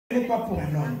n'est pas pour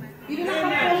un homme. You do not come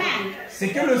for a man. C'est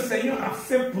que le Seigneur a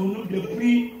fait pour nous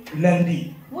depuis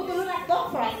lundi. What the Lord has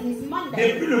done for us since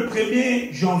Monday. Depuis le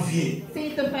 1er janvier.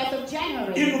 Since the 1st of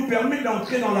January. Il nous permet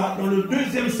d'entrer dans le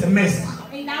deuxième semestre.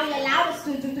 And now He allowed us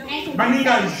to enter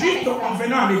Baninga, the juste en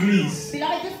venant à l'église.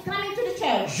 Beloved, just coming to the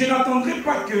church. Je n'attendrai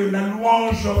pas que la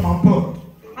louange m'emporte.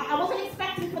 I wasn't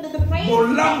expecting for the praise. Bon,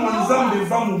 là, mon âme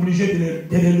va m'obliger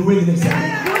de les louer, de les servir.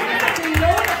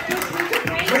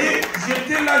 Vous voyez,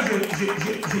 j'étais là,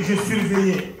 je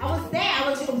surveillais. I was there, I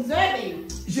was observing.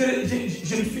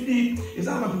 Je me suis dit, les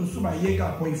gens vont nous soubailler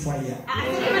pour une fois hier.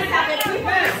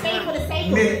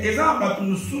 Mais les gens vont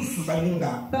nous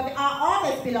soubaninga.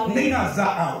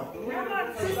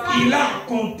 Il a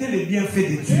compté les bienfaits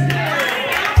de Dieu.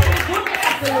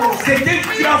 C'est ce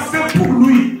que tu as fait pour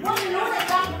lui.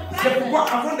 C'est pourquoi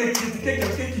avant de critiquer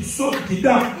quelqu'un qui saute, qui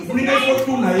danse, il faut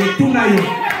tout naïe.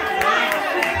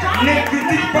 Ne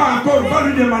critique pas encore, va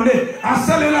lui demander à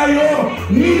Salelayo,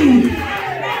 ni.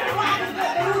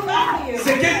 Ce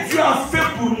que Dieu a fait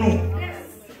pour nous,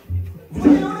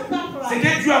 ce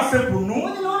que Dieu a fait pour nous,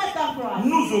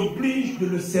 nous oblige de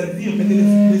le servir, mais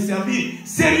de le servir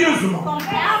sérieusement.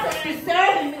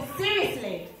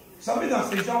 Vous savez, dans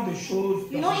ce genre de choses,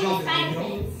 dans ce genre de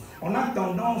réunions, on a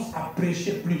tendance à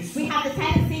prêcher plus.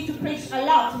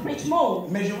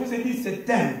 Mais je vous ai dit, ce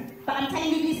thème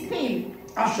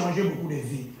a changé beaucoup de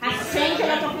vies.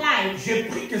 J'ai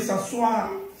pris que ça soit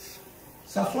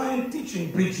un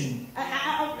teaching, preaching.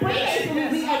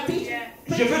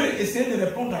 Je vais essayer de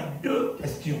répondre à 2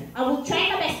 questions.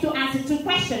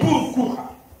 Pourquoi?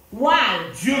 Why?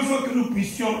 Dieu veut que nous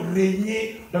puissions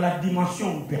régner dans la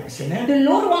dimension opérationnelle. The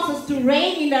Lord wants us to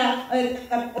reign in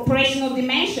the operational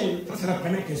dimension. Ça, c'est la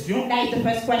première question. That is the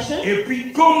first question. Et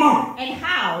puis, comment And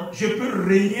how? je peux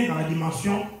régner dans la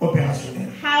dimension opérationnelle?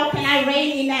 How can I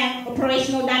reign in an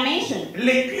operational dimension?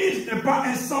 L'église n'est pas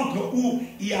un centre où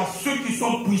il y a ceux qui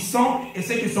sont puissants et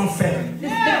ceux qui sont faibles. The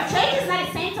church is not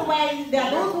a center where there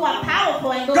are those who are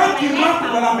powerful and those Quand who tu are less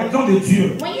rentres dans la powerful. maison de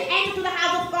Dieu, When you enter to the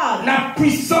house of God, la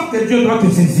puissance de Dieu doit te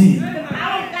saisir. the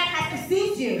power of God has to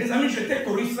seize you. Les amis, j'étais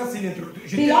choriste, ça c'est une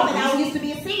introduction. Beloved, I used to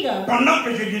be a singer. Pendant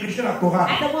que je dirigeais la chorale,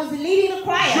 As I was leading the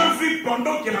choir, je vis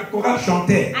pendant que la chorale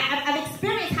chantait, I've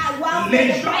experienced how well les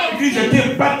the gens choir disent sings.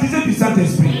 j'étais baptisé du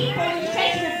Saint-Esprit. People in the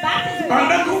church were baptized with the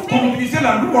Pendant que Holy vous Spirit. conduisez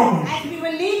la louange, As we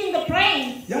were leading the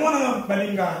praise, il y a un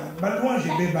balinga, la louange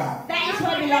est béba. that is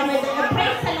what, beloved, the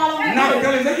praise can no longer Non,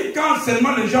 do. quand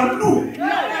seulement les gens louent, No,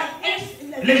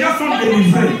 les gens sont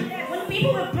délivrés. when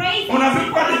people were praising, On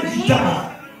n'avait pas de guitare.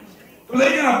 Vous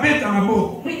avez dit la bête en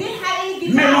abo. we didn't have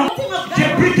any Mais guitar. non, Nothing of j'ai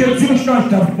that pris que Dieu change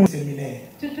ta séminaire.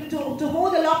 to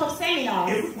hold a lot of seminars.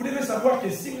 Et vous devez savoir que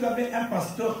si vous avez un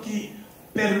pasteur qui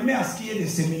permet à ce qu'il y ait des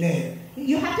séminaires,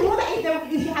 You have to know that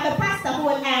if you have a pastor who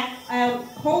will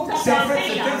hold up c'est en their fait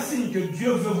c'est un seminars, signe que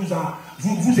Dieu veut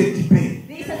vous équiper.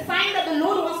 it's a sign that the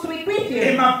Lord wants to equip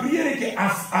Et you. ma prière est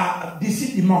que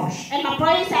d'ici dimanche, And my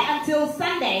prayer is that until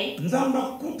Sunday, nous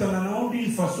allons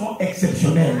d'une façon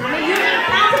exceptionnelle. may you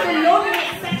encounter the Lord in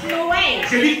an exceptional way.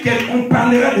 Je dis qu'on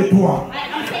parlera de toi.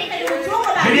 I'm saying that we will talk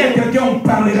Je about dis à you. quelqu'un, on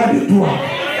parlera de toi.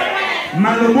 Someone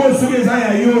Malobo sur les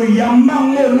aïeux,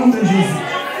 Yamango au nom de Jésus.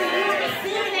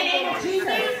 receive in the name of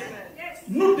Jesus.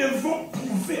 Nous devons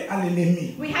prouver à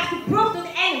l'ennemi We have to prove to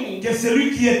the enemy que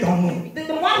celui qui est en nous, that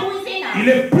the one who is in us il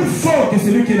est plus fort que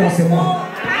celui qui est dans ce is monde. more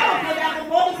powerful than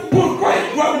the one who is in us. Pourquoi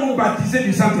il doit nous baptiser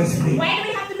du Saint-Esprit? Why do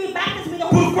we have to be baptized with the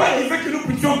Holy Pourquoi il Spirit? veut que nous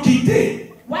puissions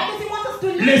quitter Why does he want us to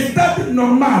le leave stade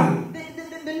normal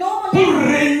the normal pour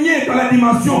level? régner dans la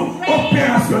dimension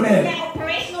opérationnelle?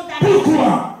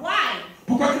 Pourquoi? Why?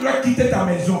 Pourquoi tu dois quitter ta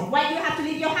maison? Why do you have to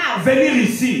leave your house? Venir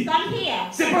ici, Come here.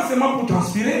 c'est pas seulement pour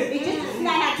transpirer. It's just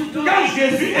not to do. Quand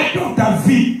Jésus est dans ta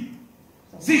vie,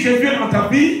 si Jésus est dans ta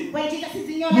vie, When Jesus is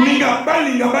in your life, Mulinga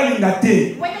balinga balinga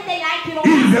te, whether they like you or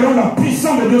ils not, verront la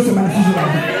puissance de Dieu se manifester dans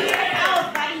la vie. see the power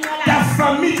of God in your Ta life.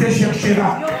 famille te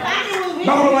cherchera. Your family will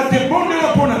Bah, on va te bonner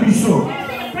pour la mission.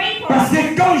 pray for Parce us.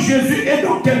 que quand Jésus est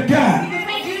dans quelqu'un, Because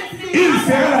when Jesus is in il your life,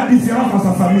 fera la différence dans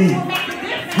sa famille. will make the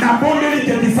difference. N'a bonné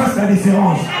que tu fasses la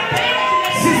différence.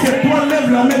 Si c'est toi,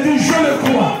 lève la main, dis je le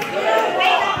crois. You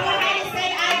raise up your hand and say,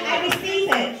 I receive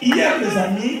it. Hier, les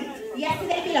amis,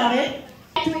 Yesterday, beloved,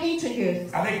 to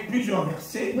introduce avec plusieurs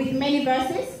versets, with many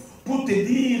verses pour te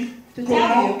dire To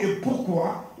comment tell et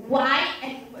pourquoi why and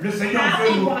le Seigneur how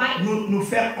veut and why nous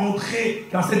faire entrer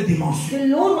dans cette dimension. the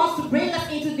Lord wants to bring us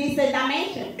into this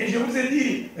dimension. Et je vous ai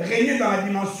dit, régner dans la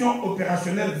dimension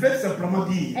opérationnelle veut simplement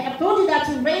dire And I've told you that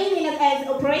to reign in an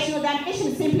operational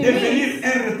dimension simply means devenir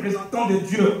un représentant de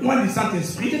Dieu, moi du to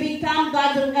Saint-Esprit, become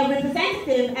God's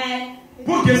representative and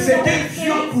pour que ce que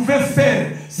Dieu pouvait faire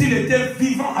s'il était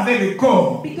vivant avec le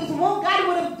corps. Because what God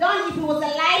would have done if he was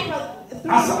alive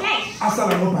through his flesh. Asa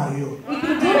la mo pario. He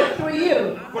could do it through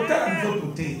you. Kota la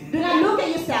nzoto te. Do not look at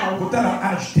yourself. Kota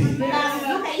la âge te. Do not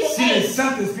look at your Si le age.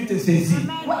 Saint-Esprit te saisit.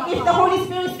 If the Holy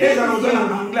Spirit Et speaks dans to le you,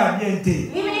 anglais bien te.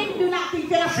 even if you do not think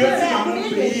you're Je suis dans good mon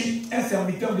English, pays un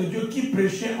serviteur de Dieu qui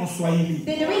prêchait en Swahili.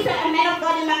 there is a man of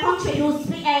God in my country who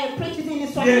preaches in Il y a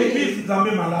Swahili. l'église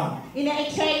Zambé Malam. In a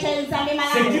church in Zambia,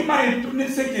 Ce qui Malawi. m'a étonné,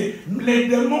 c'est que les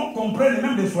démons comprennent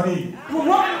même le Swahili.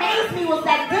 What amazed me was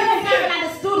that demons even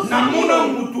understood Namuna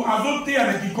Swahili. mutu azote ya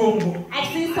na Kikongo. I've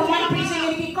seen someone preaching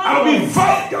in Alors il Kikongo.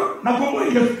 va na Congo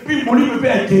il esprit mon livre peut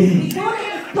accueillir.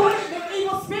 He told the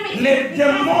evil spirit. Les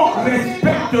démons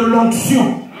respectent l'onction.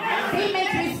 Demons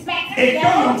respect Et their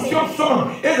quand authority. l'onction sort,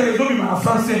 et les hommes en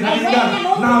français,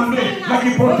 en anglais,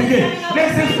 en portugais,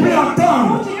 les esprits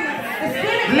entendent.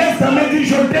 Les amis disent,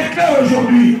 je déclare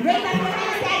aujourd'hui,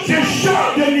 je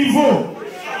change de niveau.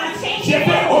 Je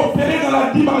vais opérer dans la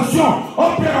dimension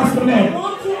opérationnelle.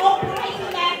 Want to operate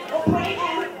in that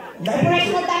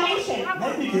operational dimension.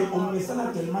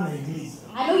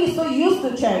 I know you're so used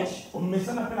to church and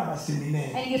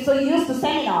you're so used to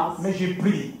seminars, Mais j'ai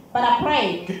prié but I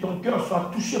pray que ton cœur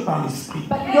soit touché par l'esprit.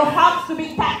 but your heart to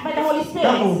be touched by the Holy Dans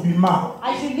Spirit Obima,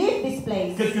 as you leave this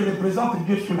place. que tu représentes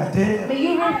Dieu sur la terre, May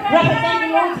you represent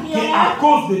the Lord qui here à on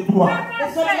cause de toi, earth.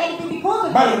 That's what let it be because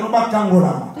of bah, you. le nom va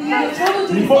Kangolama. To you, your children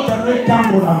to be Libota saved. yo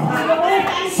Kangolama. Your whole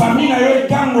family to Famille be na saved. yo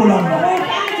Kangolama. Your whole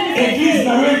family to be saved. Église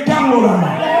na yo Kangolama.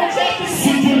 Your whole church to be Si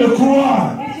saved. tu le crois,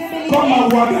 If you believe comme à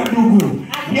it. Ouagadougou,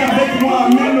 viens avec moi,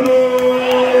 amen.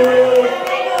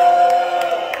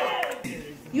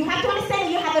 You have to understand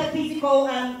that you have a physical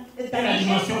Dans la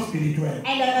dimension dimension spirituelle.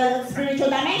 and a spiritual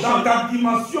Dans dimension. ta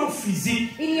dimension physique,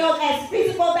 In your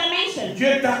physical dimension,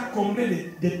 Dieu t'a comblé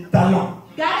de talents.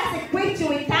 God has equipped you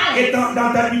with Et talent.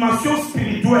 dans ta dimension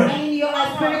spirituelle, And in your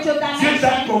spiritual Dieu t'a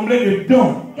dimension, comblé de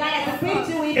dons. God has equipped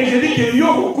you with Et je dis que gifts.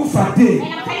 yo beaucoup faté. And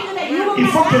I'm telling you that you will Il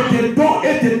faut not que lack. tes dons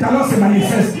et tes talents se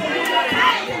manifestent. Your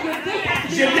talent and your gift has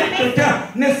to Je be dis à manifested. quelqu'un,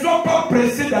 ne sois pas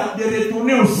pressé de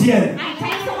retourner au ciel. I'm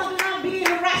telling someone to not be in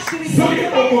a rush to Soki receive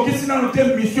it. okokisi na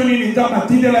note mission nini nzambe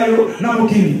atindela yo na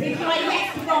mokili. If you are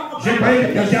yet to go, J'ai croyé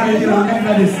que quelqu'un allait dire amen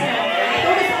là-dessus. I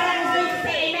thought someone was going to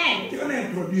say amen. Tu vas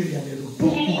introduire il y a des Let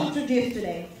Pourquoi? me introduce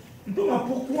today. Donc,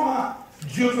 pourquoi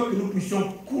Dieu veut que nous puissions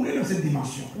couler dans cette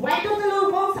dimension? Why does the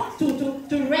Lord want us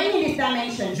to reign in this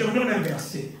dimension? Je vous donne un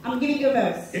verset. I'm giving you a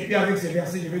verse. Et puis avec ces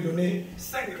versets, je vais donner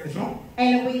 5 raisons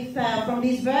And with from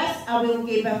this verse, I will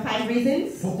give 5 reasons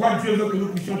pourquoi Dieu veut que nous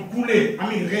puissions couler,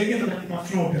 régner dans la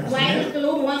dimension why opérationnelle. the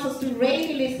Lord wants us to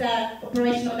reign in this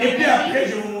operational Et puis après,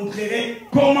 dimension. je vous montrerai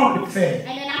comment le faire.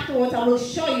 And then afterwards, I will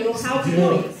show you how to do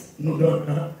Dieu it nous donne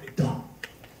un temps.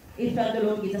 if the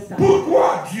Lord gives us time.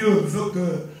 Pourquoi Dieu veut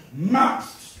que Mabs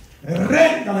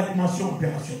règne dans la dimension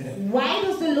opérationnelle? Why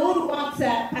does the Lord want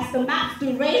Pastor Mabs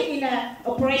to reign in an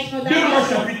operational 2 Rois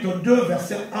dimension? chapitre 2,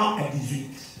 verset 1 à 18.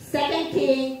 2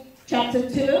 Kings chapter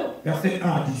 2, Verset 1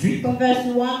 à 18. from verse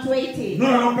 1 to 18. Nous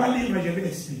n'allons pas lire, mais je vais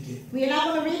l'expliquer. We are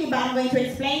not going to read it, but I'm going to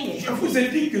explain it. Je vous ai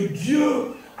dit que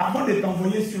Dieu, avant de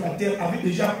t'envoyer sur la terre, avait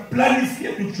déjà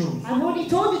planifié toutes choses. I've already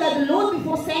told you that the Lord,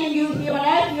 before sending you here on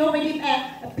earth, He already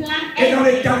planned Et dans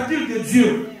everything. les calculs de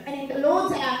Dieu, And in the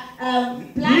Lord's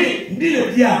plan, ni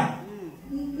le diable,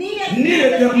 neither ni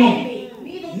the le démon, enemy,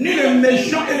 neither ni les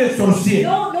méchants et les sorciers,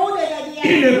 no, the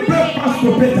ils ne peuvent pas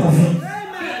stopper ta vie.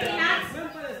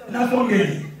 I'm N'avons rien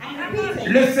dit.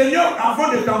 repeating. Le Seigneur,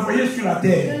 avant de t'envoyer sur la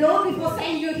terre, The Lord, before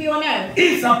sending you here on earth,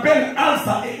 il s'appelle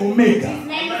Alpha et Oméga. His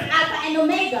name is Alpha and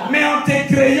Omega. Mais en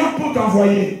te créant pour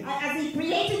t'envoyer, As He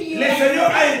created you, le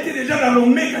Seigneur a été déjà dans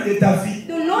l'Oméga de ta vie.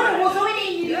 the Lord was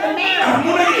already in the À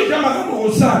mon Omega. avis, déjà makambo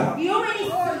kosala. He already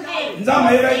said, Nzambe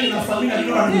ayeba ete na famille na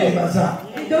bino bakili baza.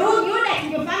 the Lord knew that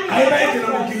in your family. Ayeba ete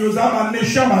na mokili oza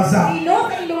baméchant baza. He knows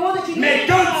that in the world that you Mais live.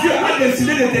 quand Dieu a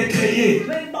décidé de te créer,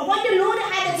 But when the Lord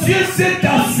had Dieu s'est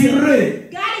assuré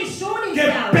God is showing que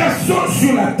Himself. personne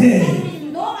sur la terre, There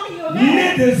is nobody here on ni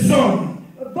earth, des hommes,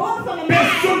 born from a man,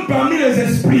 personne parmi les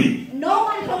esprits, no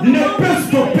one from ne peut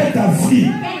stopper ta vie.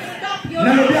 can stop your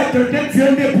N'allez à quelqu'un, tu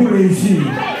es né pour réussir.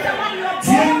 Tu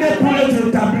es né pour être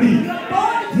établi.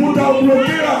 Mouta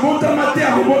bloqué la monta maté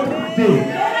à remonter.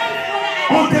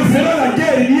 On te fera la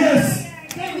guerre, yes,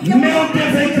 mais on te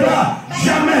vaincra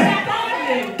jamais.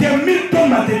 Que 1000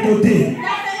 tombent à tes côtés,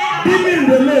 10 000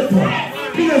 de l'autre,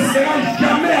 tu ne seras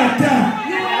jamais atteint.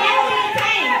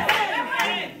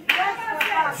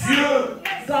 Dieu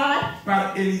God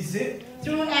par Élisée,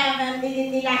 through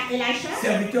Elisha.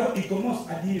 serviteur, il commence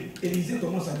à dire, Élisée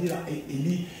commence à dire à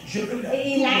Élie, je veux la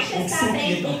Elisha started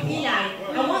saying, Eli,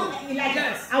 I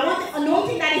want the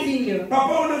anointing that is in you.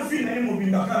 Papa, on a vu un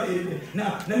mobimaka This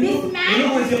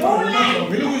man was so light.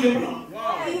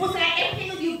 He was like, everything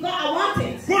that you got, I want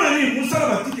it. Pour aller, nous allons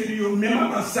bâtir que même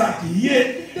ma sac hier,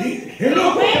 et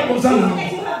l'autre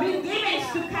that you have been given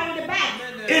to carry the bag.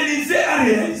 Élisée a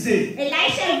réalisé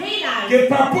Elisha realized que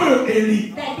papa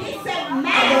Élie that this man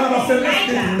avait la was faiblesse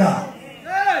de Elijah. Tinga.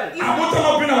 Abota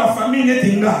la peine à la famille de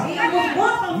Tinga. He was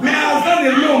born from Mais avant de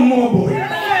l'homme mort,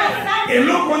 et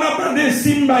l'homme qu'on a parlé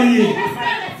Simbaye,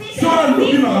 soit l'homme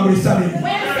qui m'a rabrissalé.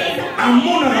 À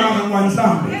mon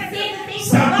ensemble,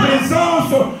 sa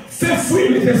présence fait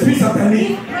fuir les esprits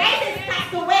sataniques.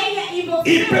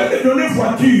 Il peut me donner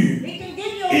voiture,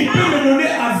 il peut me donner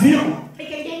avion,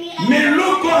 mais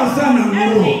l'autre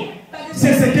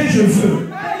c'est ce que je veux.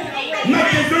 Ma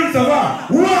question est de savoir,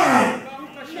 why?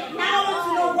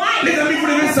 Les amis, vous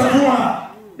devez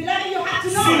savoir,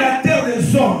 sur la terre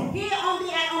des hommes,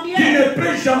 tu ne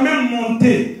peux jamais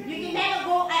monter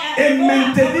et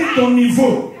maintenir ton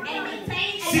niveau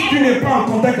si tu n'es pas en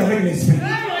contact avec l'esprit.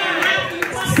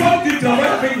 Soit tu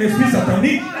travailles avec l'esprit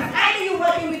satanique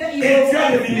et tu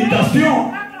as des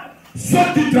limitations, soit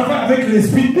tu travailles avec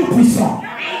l'esprit tout puissant.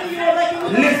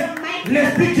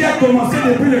 L'esprit qui a commencé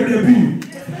depuis le début.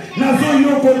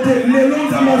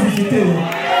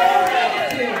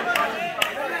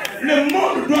 Le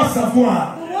monde doit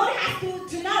savoir.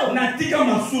 Natika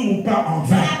masumu pas en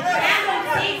vain.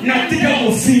 Natika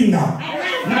mosinga.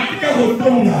 Natika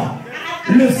rotonga.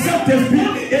 Le Saint-Esprit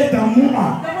est en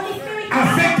moi.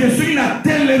 Avec que celui n'a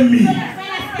télémi.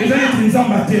 Et dans les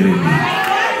trinzamba télémi.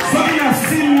 Celui n'a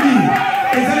simbi.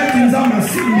 Et dans les trinzamba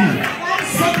simbi.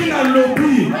 Celui n'a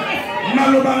lobby.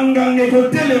 Malobanganga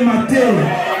côté le matin.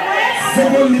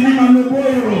 Sokolimi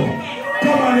manoboyo. Comme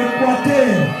à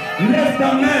l'Équateur. Lève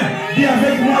ta main. Dis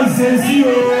avec moi Jésus.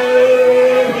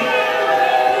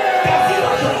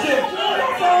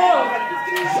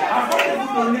 Avant de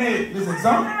vous donner les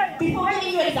exemples, before I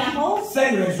give you examples,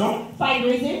 5 raisons, 5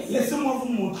 reasons, laissez-moi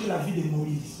vous montrer la vie de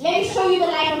Moïse. let me show you the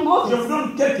life of Je Moses. vous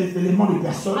donne quelques éléments de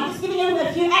personnes. I'm just giving you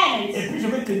a few elements. Et puis je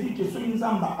vais te dire que ce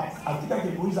Nzamba a dit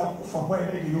que Moïse a fait pour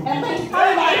avec lui. I'm going to tell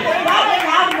you that if God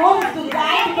allowed Moses to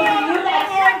die because he knew that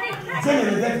Dieu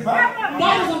ne regrette pas.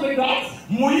 God doesn't regret.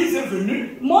 Moïse est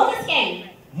venu. Moses came.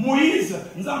 Moïse,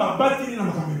 Nzamba battu dans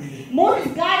ma Moses,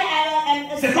 God,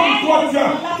 c'est comme toi,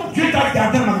 Dieu t'a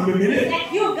gardé dans ma bébé.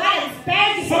 like you, God has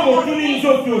spared you Soit from pour tous les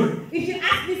autres. if you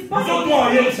ask this Nous person, autres,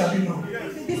 rien de Sabino.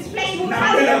 this flesh will Na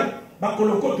tell you, bela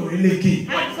bakolokoto eleki.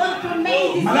 I'm going to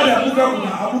remain this Malade flesh. abuka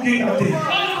kuna abuki ngate.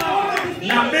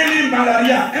 Na beli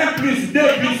malaria 1 plus 2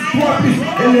 plus 3 plus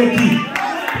eleki.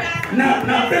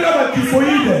 Na bela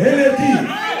batifoïde eleki.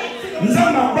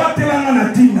 Nzamba batelanga na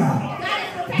tina.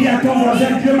 Dis à ton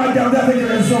voisin, Dieu m'a gardé avec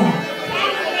raison.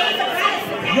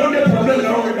 Il y a des problèmes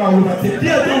là-haut. Dis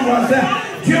à ton voisin,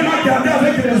 Dieu m'a gardé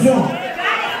avec raison.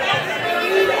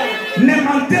 Ne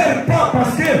m'enterre pas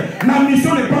parce que ma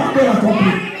mission n'est pas encore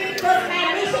accomplie.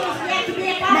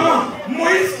 Maman,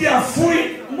 Moïse qui a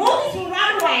fui, Moses will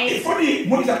run away. il faut dire,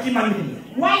 Moïse a qui manipule.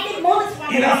 Why did Moses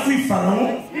run Il a away? fui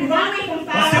Pharaon He ran away from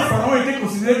parce que Pharaoh Pharaon était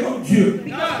considéré comme Dieu.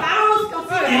 because Pharaoh was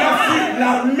considered Il a fui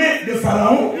l'armée de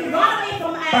Pharaon He ran away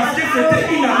from parce que Pharaoh.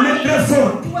 c'était une armée très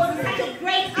forte. He was such a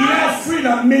great Il a army. fui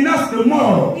la menace de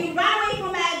mort. He ran away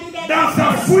from Dans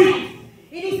sa fuite,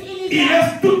 it il is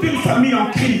laisse toute une famille en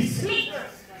crise.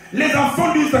 Les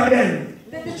enfants d'Israël,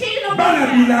 the children of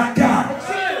Banabilaka,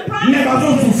 the children ne of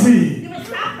vont souffrir. They were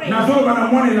suffering. Nazo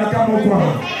Banamone Laka Mokwa.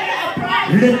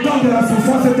 Le temps de la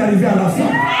souffrance est arrivé à la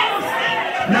fin.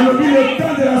 Nalobi, le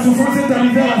temps de la souffrance est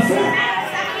arrivé à la fin.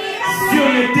 Si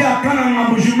on était à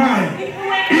Kanamamboujimaï,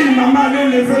 une maman allait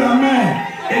lever la main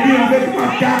et dire avec moi,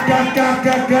 kaka,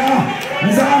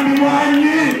 Nzambi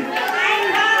Mwani.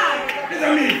 Les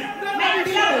amis,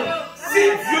 si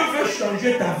Dieu veut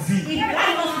changer ta vie, If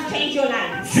God wants to change your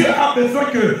life, Dieu a besoin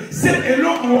que cet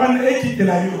éloquent quitte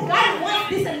la yo. God wants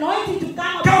this anointing to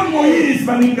come Quand upon you. Moïse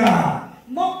Baninga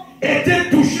était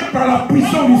touché par la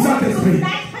puissance du Saint-Esprit,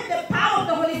 The power of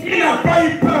the Holy il Spirit. n'a pas eu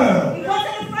peur He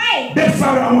wasn't afraid de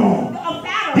Pharaon. of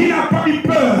Pharaoh. Il n'a pas eu He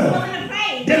peur wasn't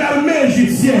afraid de l'armée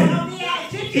égyptienne. of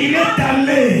the Egyptians. Il est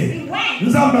allé He went.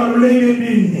 nous embarler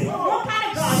What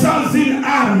kind of God? sans une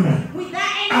arme, Without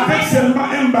any avec weapon. seulement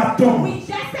un bâton. With just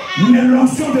the Mais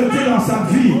l'onction de Dieu dans sa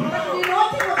vie But the anointing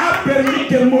was a permis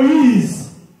que Moïse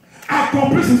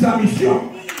accomplisse sa mission.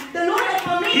 the Lord has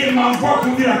permitted. Il m'envoie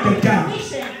pour dire à quelqu'un,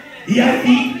 Mission.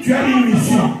 tu as une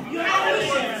mission. You have a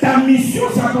mission. Ta mission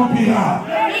s'accomplira.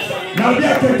 Your mission is La vie à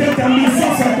quelqu'un, ta mission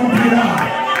s'accomplira.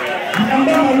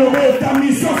 Ta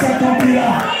mission s'accomplira.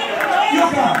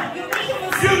 Yoga,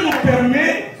 Dieu nous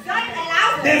permet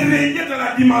de régner dans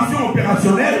la dimension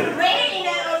opérationnelle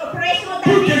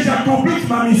pour que j'accomplisse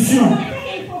ma mission.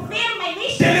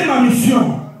 Quelle est ma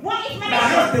mission? La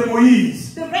race de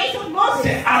Moïse,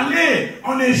 c'est aller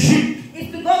en Égypte,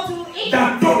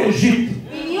 dans ton Égypte,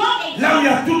 là où il y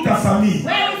a toute ta famille,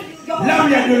 là où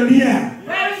il y a le lien,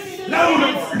 là où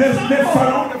les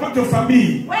pharaons de votre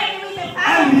famille a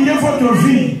lié votre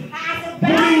vie.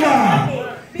 Moïna,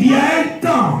 il y a un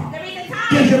temps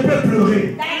que je peux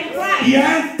pleurer. Il y a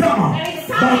un temps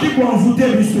pour envoûter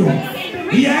l'histoire.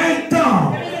 Il y a un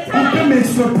temps on peut me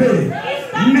stopper.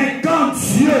 Mais quand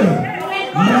Dieu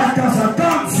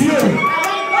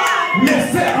me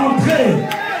fait entrer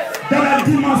dans la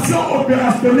dimension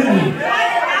opérationnelle,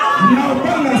 n'a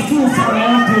pas la source à la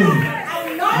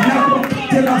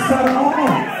la pharaon,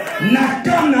 n'a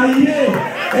qu'à naïe,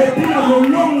 et puis la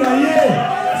volonté naïe.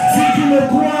 Si tu le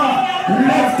crois,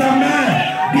 lève ta main,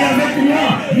 dis avec moi,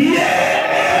 yeah!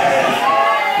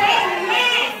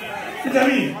 Mes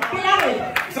amis,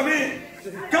 vous savez,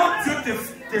 quand Dieu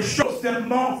te chose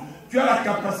tellement, tu as la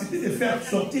capacité de faire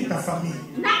sortir ta famille.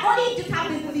 Not only to have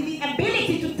the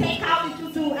ability to take out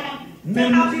the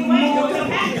même way to your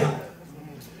family.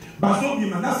 Baso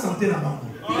bimana santé na bango.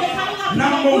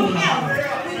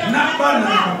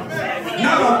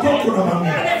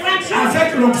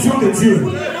 Avec l'onction de Dieu,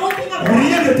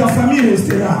 rien de ta famille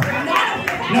restera.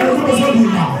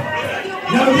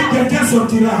 Quelqu'un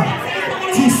sortira.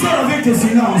 Tu sors avec tes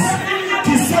finances.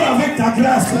 Tu sors avec ta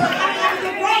grâce.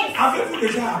 Avez-vous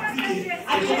déjà appris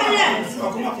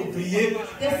comment prier?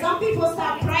 Some people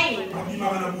start praying.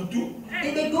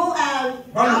 They go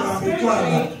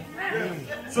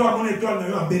So à mon étoile,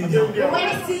 on a béni.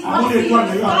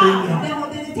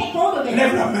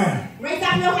 Lève la main.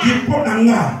 Il porte un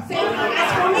gars.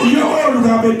 Il y a un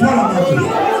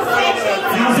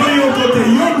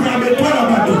toi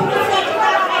là-bas.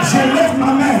 Je lève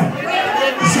ma main.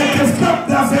 Je te frappe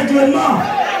d'aveuglement.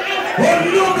 Au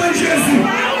nom de Jésus.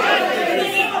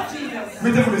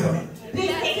 Mettez-vous les amis.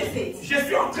 Je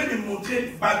suis en train de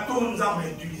montrer bateau nous avons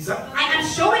utilisé. I am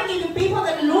showing you the people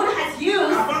that the Lord has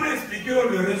used. Avant d'expliquer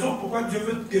les raisons pourquoi Dieu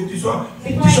veut que tu sois.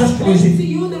 Before I explain to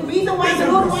you the reason why the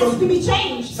Lord wants you to be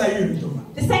changed.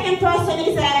 The second person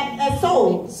is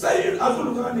Saul. Saul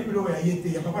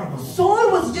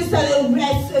was just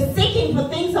seeking for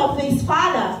things of his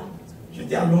father.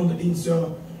 J'étais à Londres, une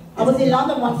sœur. I was in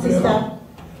London, one sister.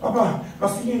 She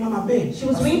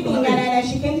was weeping and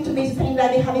she came to me saying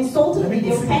that they have insulted me,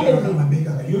 they offended me.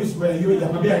 I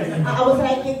was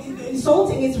like,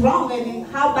 insulting is wrong, and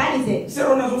how bad is it? That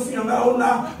older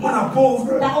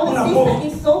sister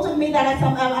insulted me that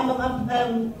I'm a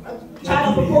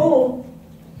child of a poor.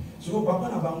 So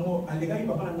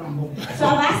I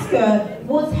asked her,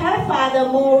 was her father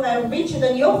more richer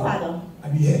than your father?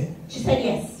 She said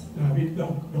yes.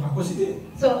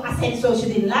 So I said, so she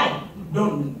didn't lie. So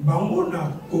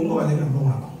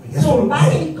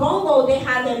back in Congo, they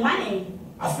had their money.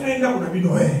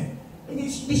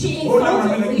 Did she insult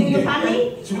your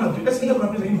family?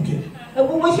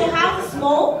 Was your house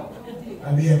small?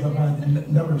 And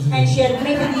she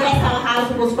admitted yes, our house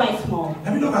was quite small. So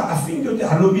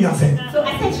I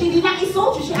said she did not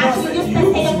insult you. She actually just said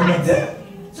the fact.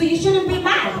 So you shouldn't be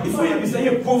mad. You said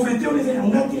that poverty doesn't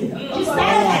belong to you.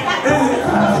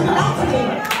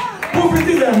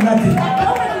 Poverty is a matter.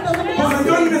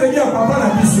 Poverty is a papa na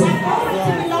mission.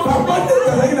 Papa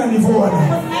is a niveau.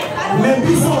 Les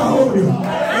bisons à Obio.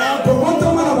 Pour monter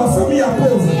ma famille à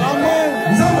pauvre.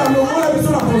 Nous avons la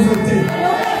mission à pauvreté.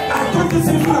 À côté de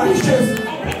cette la richesse.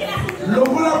 Le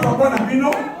voilà papa na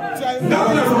bino. N'a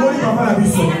pas le papa na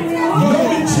mission.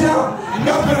 Le mitia,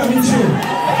 n'a pas la mitia.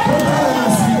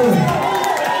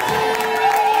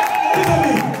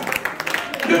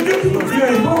 Le Dieu qui nous vient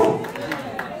est bon.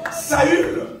 Saül,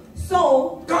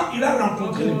 quand il a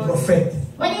rencontré le prophète,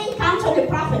 when he encountered the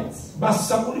prophets,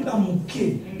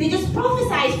 they just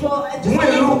prophesied for this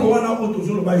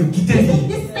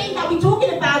thing that we're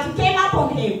talking about. He came up on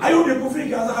him. And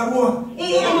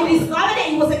he discovered that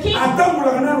he was a king.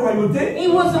 He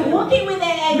was working with a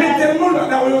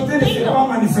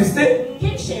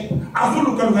kingship.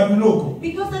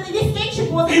 Because this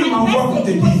kingship was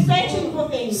manifested. He was searching for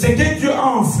things. C'est que Dieu a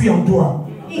enfoui en toi,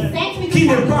 qui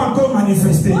n'est pas encore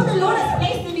manifesté. What the Lord has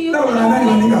placed in you,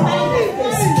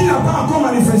 qui n'a pas encore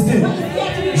manifesté.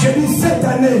 Je dis cette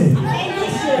année,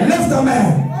 lève ta main.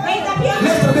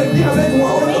 Lève ta main, dis avec moi,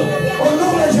 au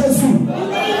nom de Jésus.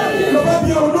 On va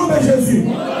dire au nom de Jésus.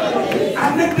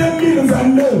 Année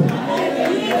 2022.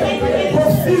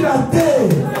 dilater.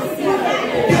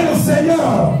 Que le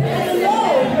Seigneur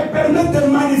me permette de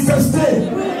manifester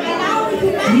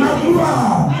ma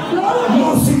gloire,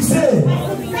 mon succès,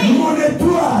 mon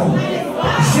étoile.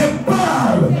 Je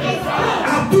parle à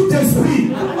tout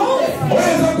esprit.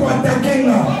 Pour attaquer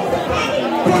là.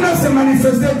 Pour se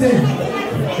manifester.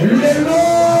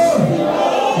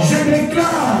 Je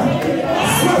déclare,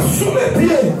 sois sous mes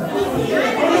pieds.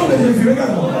 Au nom de Jésus,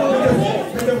 regarde-moi.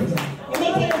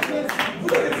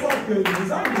 Vous allez voir que les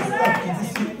âmes de cela qui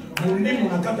ici, vous lisez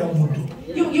mon account à moto.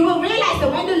 You will realize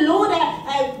that when the Lord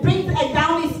brings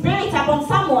down His Spirit upon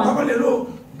someone.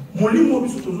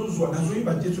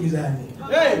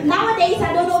 Nowadays,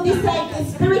 I don't know this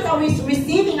spirit I was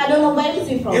receiving. I don't know where is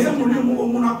it from. It is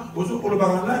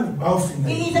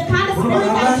a kind of spirit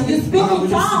that you speak in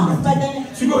tongues, but then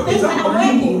things are not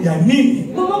working.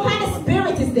 What kind of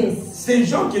spirit is this? Ces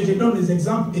gens que je donne des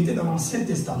exemples étaient dans l'Ancien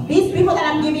Testament. These people that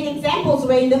I'm giving examples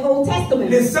were in the Old Testament.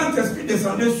 Le Saint-Esprit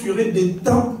descendait sur eux de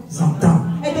temps en temps.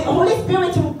 And the Holy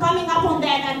Spirit was coming upon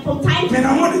them and from time to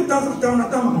time.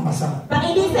 But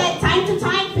it is a time to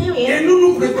time period. Et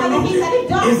nous prétendons que ils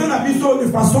ont habité de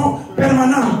façon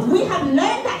permanente. We have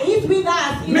learned that He is with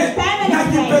us in a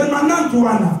permanent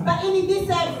way. But in this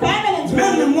permanent way,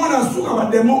 même moi la souka wa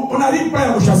démon, on n'arrive pas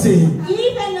à le chasser.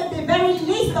 Even at the very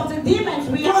least of the demons,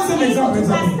 we are able to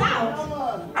cast out.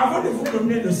 Avant de vous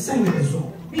donner le 5 raisons.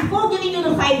 Before giving you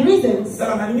the 5 reasons, see,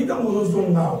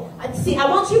 I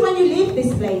want you when you leave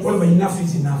this place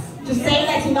to say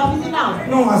that enough is enough.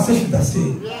 Non, assez c'est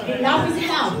assez. Enough is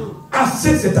enough.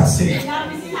 Assez c'est assez.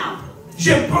 Enough is enough.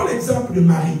 Je prends l'exemple de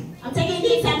Marie. I'm taking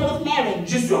the example of Mary.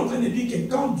 Je suis en train de dire que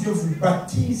quand Dieu vous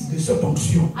baptise de cette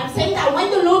onction, I'm saying that when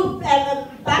the Lord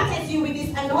baptizes you with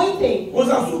this anointing, you will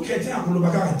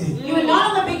no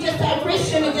longer be just a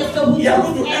Christian and just a who il y a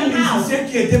beaucoup un musicien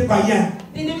qui était païen.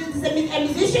 A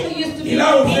musician who used to be il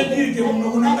a osé dire que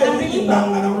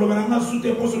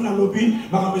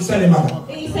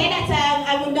he said that I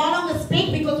will no longer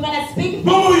speak because when I speak,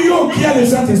 qui a le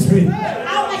Saint-Esprit.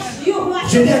 How much you who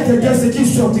Je dis à quelqu'un, ce qui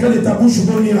sortira de ta bouche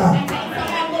bénira.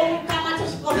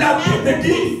 La Bible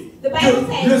dit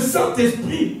que le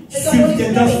Saint-Esprit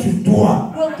surviendra sur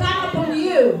toi.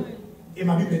 Et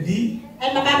ma Bible dit,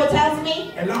 elle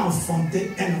a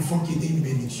enfanté un enfant qui était une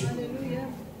bénédiction.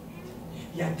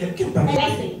 Il y a quelqu'un parmi Beloved,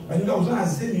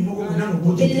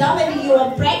 you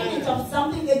are pregnant of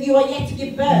something that you are yet to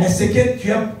give birth. Mais c'est que tu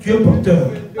es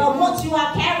porteur. But what you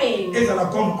are carrying, et ça là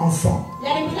comme enfant,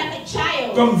 let it be like a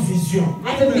child, comme vision,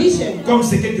 as a vision, comme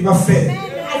ce que tu vas faire.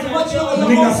 As what you're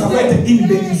Mais ça va être une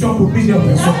bénédiction pour plusieurs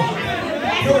personnes.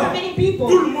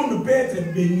 Tout le monde peut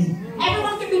être béni.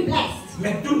 Everyone can be blessed.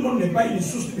 Mais tout le monde n'est pas une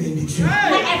source de bénédiction.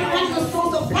 Not everyone is a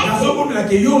source of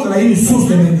blessing. La une source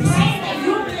de bénédiction.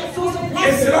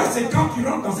 Et cela, c'est quand tu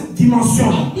rentres dans cette dimension.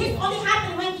 And this only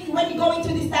happens when you go into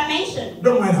this dimension.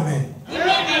 Donne-moi un amen.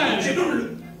 Amen. Je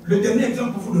donne le dernier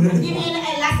exemple pour vous donner le Give you a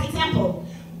last example.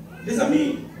 Les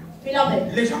amis,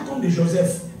 beloved, les gens comme de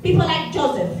Joseph. People like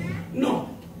Joseph. Non.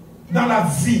 Dans la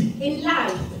vie. In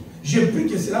life. Je prie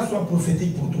que cela soit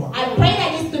prophétique pour toi. I pray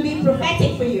that it to be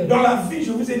prophetic for you. Dans la vie,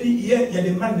 je vous ai dit hier, il y a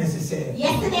des mal nécessaires.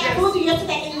 Yesterday, I told you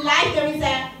yesterday in life there is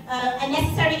a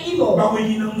necessary evil.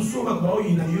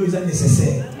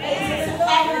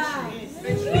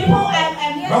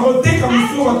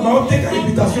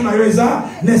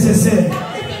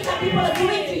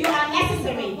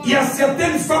 Il y a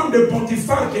certaines femmes de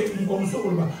Pontifar qui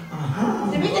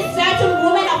there is a certain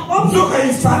woman of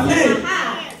Pontifar.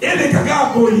 Et les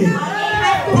cagas boyé.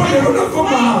 Pour les gens comme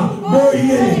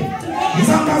boyé. Ils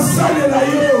ont cassé la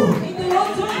yo.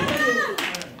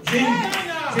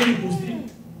 J'ai une cousine.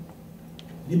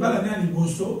 Il va l'année à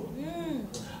l'Ibosso.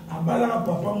 I have a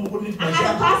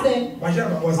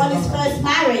cousin on his first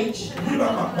marriage. He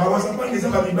married a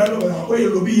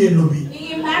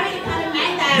kind of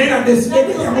man that this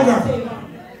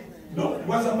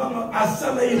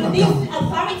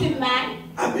authoritative man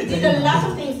did a lot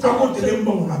of things to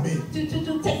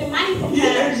take the money from her.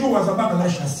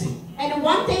 And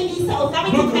one day this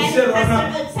authoritative man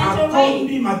sent her away.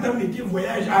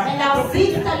 And our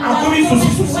sister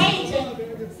lost so much weight.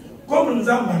 Comme nous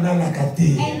avons la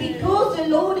caté. And because the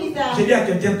Lord is j'ai dit à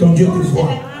quelqu'un, ton Dieu te voit.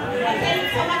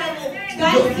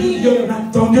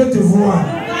 Ton Dieu te voit.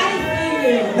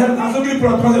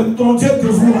 Ton Dieu te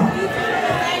voit.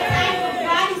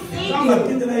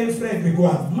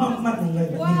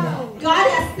 God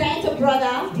has sent a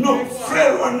brother. Non,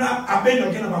 frère Wana a bien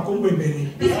aucun à Congo et béni.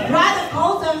 This brother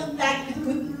calls him that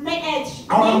marriage.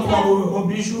 And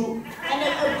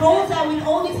calls her with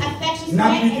all these affections.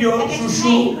 And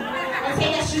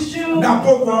say that chouchou. So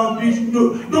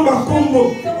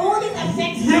all these affections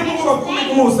sex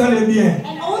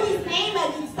and all these names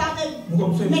started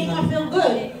making her feel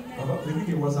good. And one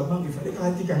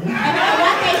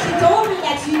day she told me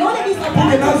that you know that this is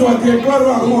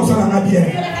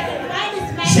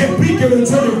j'ai pris que le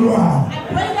Dieu de gloire,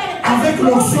 avec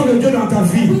l'onction de Dieu dans ta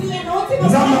vie,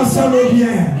 nous amassons le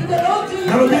bien.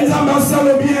 Nous amassons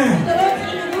le bien.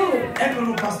 Un de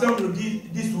nos pasteurs nous dit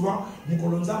souvent, nous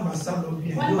colons amassons le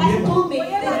bien. One pastor told me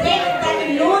the day that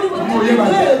the Lord would do you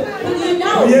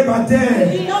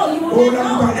good,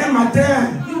 un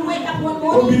matin, you wake up one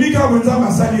morning,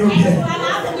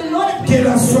 que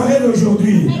la soirée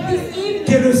d'aujourd'hui,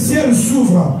 que le ciel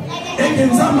s'ouvre et que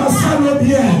nous amassons le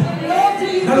bien.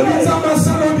 Dans le bien,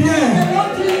 amassons le bien.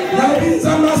 Dans le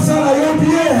bien, amassons le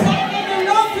bien.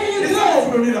 Laissez-moi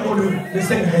vous donner d'abord les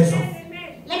 5 raisons.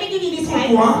 Let me give you these 5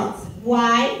 Pourquoi reasons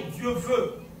why Dieu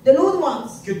veut the Lord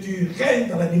wants que tu règnes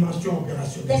dans la dimension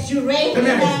opérationnelle. that you reign in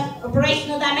the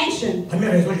operational dimension.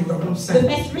 Première raison, je vous donne 5. The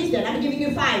first reason, I'm giving you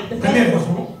 5. The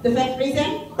first reason,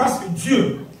 parce que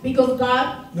Dieu, because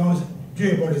God, non,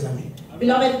 Dieu est bon les amis.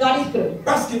 Beloved, God is good.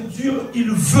 Parce que Dieu, il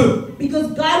veut because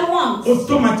God wants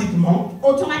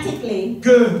automatically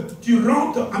que tu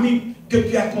rentres, que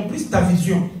tu accomplisses ta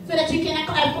vision. So that you can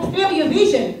fulfill your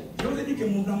vision. Je vous ai dit que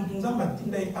mon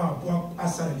I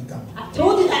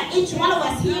told you that each one of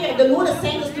us here, the Lord has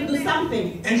sent us to do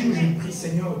something. Un jour, j'ai prié,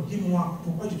 Seigneur, dis-moi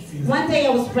pourquoi je suis là. One day I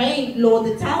was praying,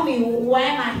 Lord, tell me why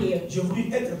am I here? Je voulais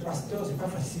être pasteur, c'est pas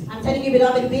facile. I'm telling you,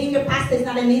 beloved, being a pastor is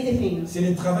not an easy thing. C'est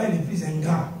le travail le plus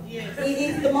ingrat. It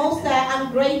is the most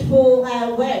ungrateful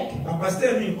work.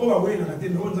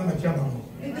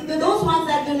 Those ones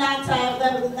that do not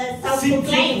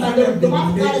self-proclaim, the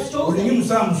ones that are chosen.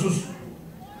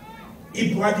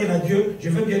 Il pourra dire à Dieu, je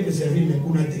veux bien te servir, mais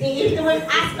pour If they were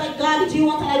asked by God, do you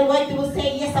want another work? They will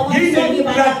say, yes, I want to serve you,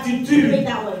 but I do it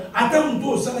that way.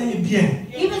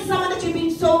 Even someone that you've been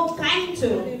so kind to.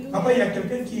 Papa, il y a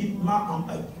quelqu'un qui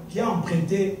a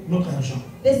emprunté notre argent.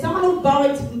 There's someone who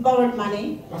borrowed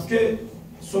money. Parce que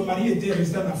son mari était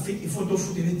resté en Afrique, il faut tout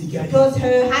foutre les tickets. Because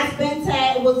her husband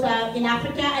was in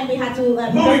Africa and we had to.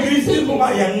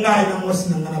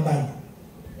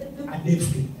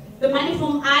 The money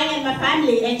from I and my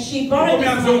family, and she borrowed it.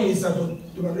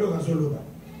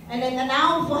 And then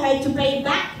now for her to pay it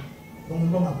back.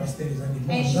 And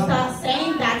she starts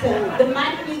saying that the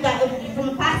money that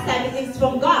from pastor is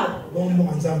from God. And the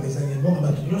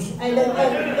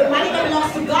money that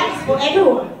belongs to God is for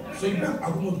everyone. If you start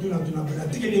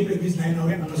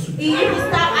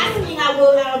asking, I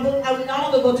will no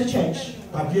longer go to church.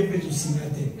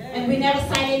 And we never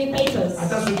sign any papers.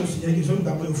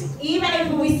 Even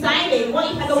if we sign it,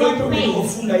 what if I don't want to pay?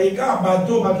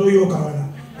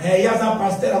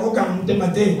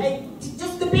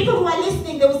 Just the people who are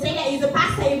listening, they will say that he's a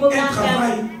pastor, he will not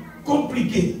have a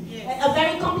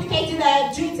very complicated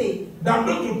duty. Dans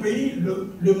d'autres pays,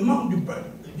 le membre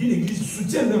d'une église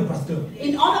soutient un pasteur.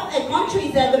 In other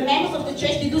countries, the members of the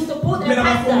church, they do support their pastor. Mais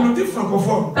dans la communauté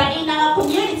francophone, but in our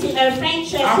community, our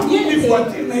French community,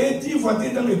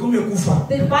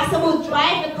 the pastor will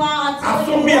drive the car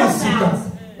until the house.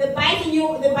 They buy a new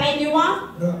one,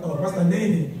 and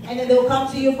then they will come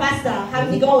to you, Pastor.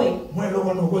 How's it going?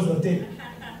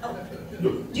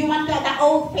 Do you want that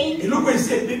old thing?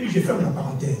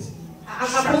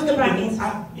 I'll close the brackets.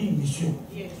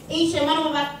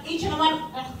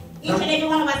 Each and every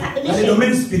one of us have the mission. Dans le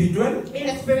domaine spirituel, in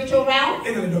the spiritual realm,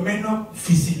 et dans le domaine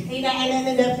physique. And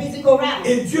in the physical realm.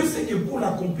 Et Dieu sait que pour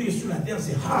l'accomplir sur la terre,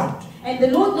 c'est hard. And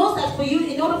the Lord knows that for you,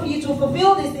 in order for you to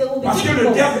fulfill this, it will be Parce difficult. que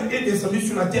le diable est descendu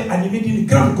sur la terre animé d'une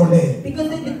grande colère. Because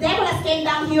the devil has came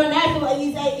down here on earth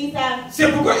is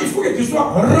C'est pourquoi il faut que tu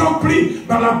sois rempli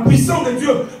par la puissance de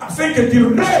Dieu afin que tu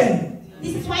règnes.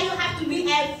 This is why you have to be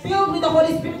filled with the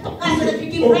Holy Spirit of God so that you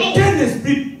can reign. Aucun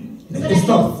esprit ne te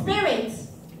stoppe.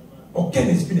 Aucun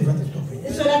esprit ne va te stopper.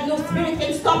 So that no spirit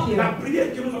can stop you. La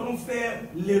prière que nous allons faire,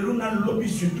 les Luna Lobby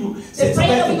surtout, c'est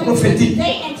prophétique.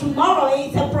 Today and tomorrow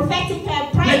is a prophetic prayer.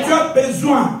 Mais tu as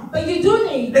besoin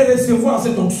de recevoir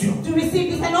cette onction. To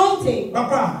receive this anointing.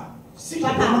 Papa, si je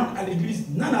demande à l'église,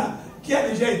 Nana, qui a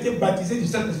déjà été baptisé du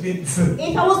Saint-Esprit et du feu.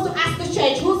 If I was to ask the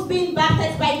church who's been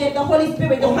baptized by the Holy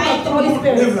Spirit, the fire of the Holy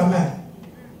Spirit. Lève la main.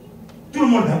 Tout le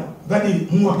monde va dire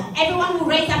moi. Everyone will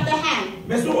raise up their hand.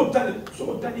 Mais if you observe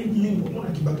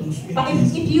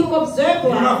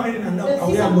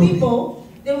some people,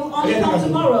 they will only come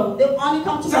tomorrow. They will only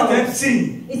come tomorrow. It's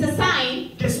a sign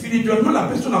que spirituellement la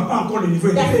personne n'a pas encore le niveau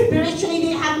élevé. That spiritually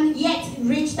they haven't yet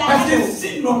reached that level. Parce que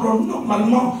si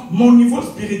normalement mon niveau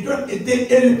spirituel était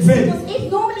élevé. Because if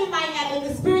normally my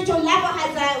spiritual level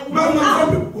has No one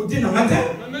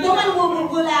will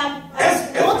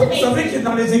motivate. Vous savez que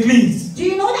dans les églises, Do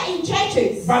you know that in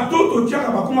churches,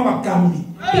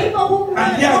 people who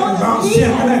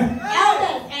elders,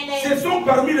 ce sont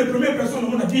parmi les premières personnes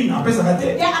où on a dit, mais après ça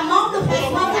raté. they're among the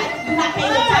first ones that do not pay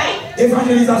the tithe.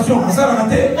 Évangélisation, ça a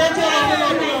raté.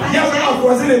 Il y a vraiment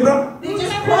croisé les bras. They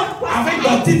just cross Avec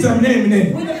un titre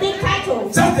amené. with a big title.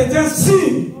 Ça c'est un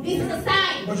signe. This is a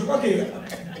sign. Moi je crois que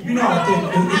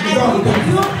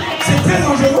c'est très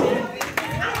dangereux.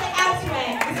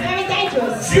 It's very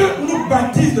dangerous. Dieu nous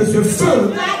baptise de ce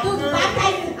feu God does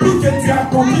baptize pour que tu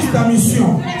accomplisses ta mission.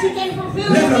 so that you can fulfill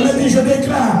Lève la your main et mission. je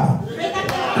déclare.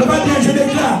 Le va dire je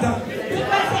déclare. I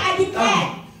declare.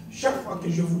 Chaque fois que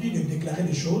je vous dis de déclarer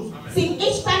des choses, See,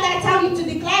 each time that I tell you to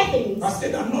declare things, parce que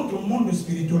dans notre monde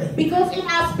spirituel, because in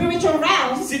our spiritual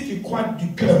realm, si tu crois du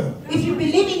cœur, if you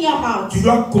believe in your heart, tu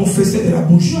dois confesser de la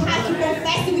bouche. you have to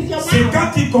confess it with your C'est mouth.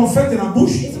 quand tu confesses de la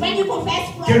bouche It's when you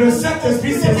confess que le with Saint-Esprit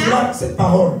your saisira mouth, cette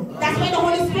parole. that's when the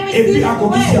Holy Spirit Et puis sees the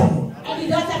accomplit word, ça. and he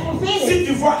does that fulfill Si it.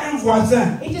 tu vois un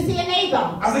voisin, If you see a neighbor,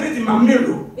 azali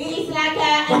mamelo, it's like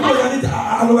quand a on dit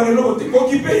alors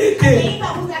occupé était. neighbor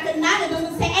who's like a nun that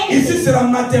doesn't say anything. Ici c'est la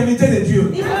maternité de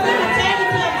Dieu. This is the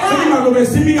maternity of Soki God. malobe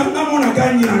simi nga mona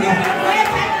gani nanga.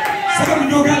 Saka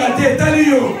bidoga la te tali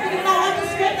yo. You don't want to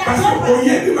script that Parce purpose. que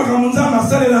oyebi makamunza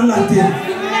masale la ngate. You do not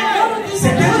know what this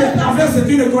C'est que je traverse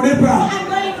tu ne connais pas. I'm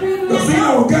going through Donc soki na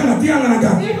okanga tika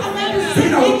nganaga. If I'm going to Soki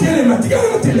na otele matika na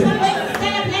tele. I'm going to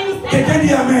stand up, let me stand Quelqu'un up.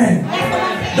 dit amen. That's the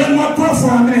one thing. Donne-moi 3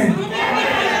 fois amen.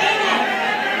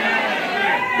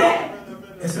 Donc,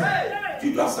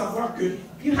 tu dois savoir que tu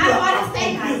You dois have to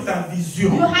understand accomplir that. ta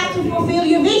vision. You have to fulfill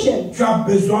your vision. Tu as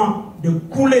besoin de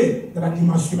couler dans la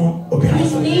dimension You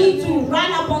opérationnelle. need to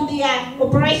run up on the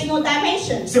operational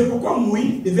dimension. C'est pourquoi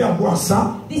Moïse devait avoir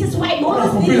ça This is why pour Moses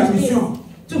accomplir la needed this mission.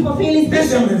 to fulfill his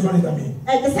Deuxième vision. raison, les amis.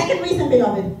 The second reason,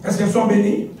 beloved, Est-ce qu'elles sont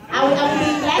bénies? I will be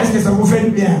Est-ce blessed. que ça vous fait du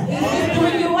bien? It is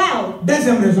doing you well.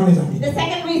 Deuxième raison, les amis. The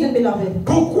second reason, beloved,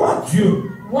 Pourquoi Dieu,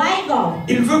 why God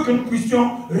il veut que nous puissions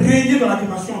régner dans la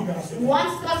dimension opérationnelle?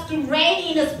 wants us to reign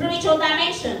in a spiritual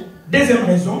dimension. Deuxième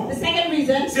raison, The second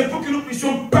reason, c'est pour que nous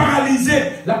puissions paralyser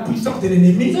la puissance de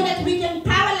l'ennemi so that we can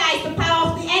paralyze the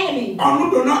power of the enemy, en nous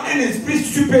donnant un esprit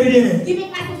supérieur.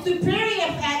 giving us a superior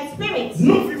spirit.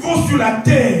 Nous vivons sur la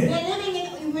terre We're living in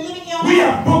où il y your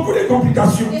a beaucoup de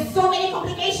complications. There's so many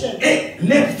complications. Et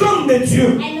les hommes de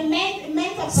Dieu, And the men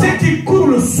of ceux God, qui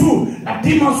courent sous la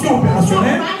dimension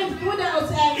opérationnelle, running through those,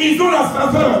 ils ont la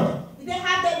faveur they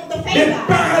have the de favor.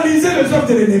 paralyser les œuvres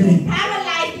de l'ennemi.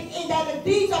 Paralyze the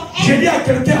deeds of Je enemy. dis à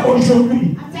quelqu'un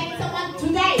aujourd'hui, I'm telling someone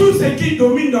today, tout ce qui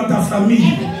domine dans ta famille,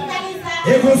 everything that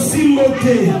is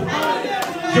Écosimboté.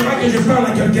 Je vois que je parle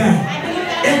à quelqu'un.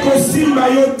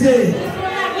 Écosimbayoté.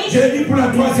 Je le dis pour la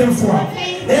 3e fois.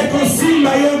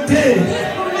 Écosimbayoté.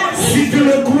 Si tu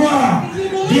le crois,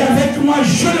 dis avec moi,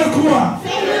 je le crois.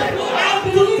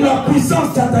 Toute la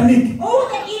puissance satanique all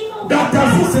the evil dans ta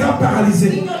vie sera paralysée.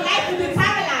 in your life will be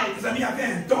paralyzed. Mes amis, il y avait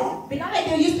un temps, Beloved,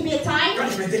 there used to be a time quand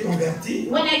je m'étais converti,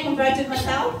 when I converted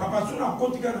myself. papa, sur la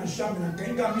côte, dans la chambre, dans la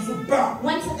pas.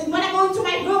 When I go into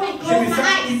my room and Je close me my sens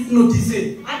eyes,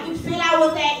 hypnotisé. I could feel I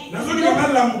was there. Dans une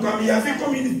canal, là, il y avait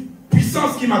comme une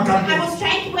puissance qui m'a I calmé. was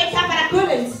trying to wake up, but I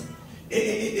couldn't.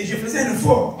 Et je faisais un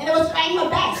effort. And I was trying my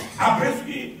best. Après, ce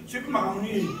qui m'a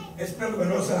ramené, espère que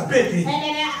ça l'a pété. And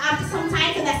then after some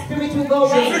time, that spirit will go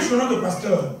Je away. fais le chemin de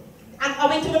pasteur. I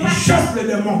went to the Il pastor. chasse les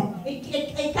démons. It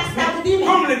cast out the demons.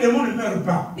 Comme les démons ne meurent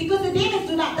pas, Because the demons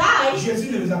do not die, Jésus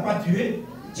ne les a pas tués.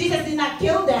 Jesus did not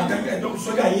kill them. Donc,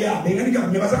 ce gars hier, mais il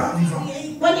va pas vivant.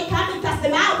 When they come and cast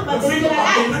them out, but they're Ensuite, still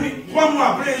alive. 3 mois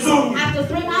après, ils ont. After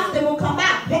 3 months, they will come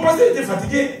back. Mon pasteur était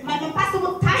fatigué. My pastor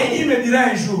was Et il tired. me dira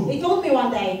un jour, He told me one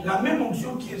day, la même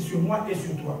onction qui est sur moi est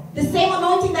sur toi. the same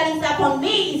anointing that is upon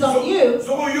me is on you.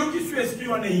 Yo qui suis esprit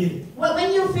en ayé.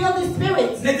 When you feel the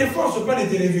spirit, Ne te force pas de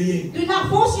te réveiller. do not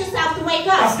force yourself to wake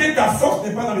Parce up. que ta force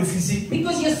n'est pas dans le physique.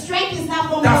 Because your strength is not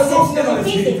from Ta force est dans your le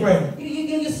physique. spirituel.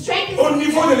 Your strength is Au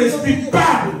niveau de l'esprit,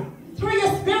 parle. through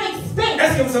your spirit. Speak.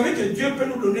 Est-ce que vous savez que Dieu peut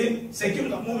nous donner ce que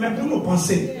nous avons même pour nos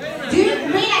pensées? Do you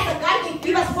realize that God can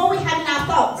give us what we have in our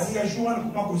thoughts?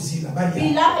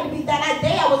 Beloved, that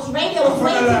day I was ready, I was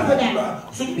waiting for them.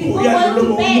 Before going to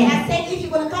bed, I said, if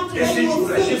you're going to come to Et bed, ce you will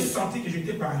jour-là, j'ai see. senti que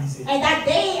j'étais paralysé. And that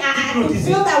day, I could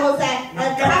feel that I was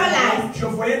paralyzed. Je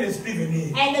voyais l'esprit venir.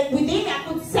 And within me, I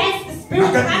could sense the À spirit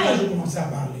 4 minutes, je coming. commençais à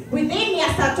parler. Within me, I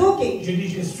started talking. Je dis,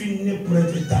 je suis né pour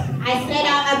être établi. I said,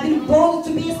 I've been born to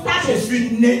be Je established. suis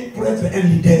né pour être un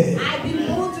leader. I've been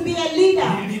born to be a leader.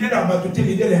 Le leader n'a pas tout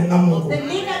leader est un amour. The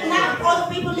leader, not all the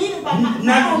people leaders, but my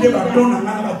Na own leader leader. va donner un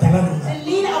batala. The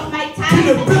leader of my time. Tu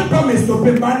ne peux pas me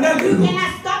stopper. You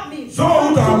cannot stop me.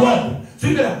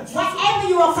 Whatever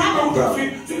you are coming from,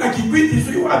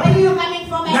 whether you're coming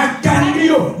from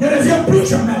ne reviens plus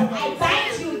jamais. I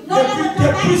bind you. No longer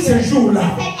Depuis ce jour-là,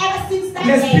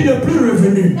 l'esprit n'est plus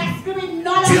revenu.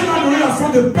 Dieu m'a donné la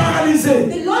force de paralyser.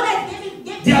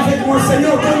 Dis avec moi,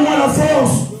 Seigneur, donne-moi la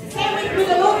force.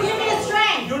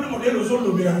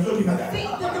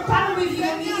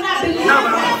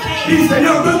 Dis,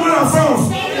 Seigneur, donne-moi la force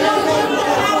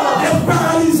de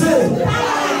paralyser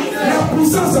la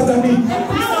puissance satanique.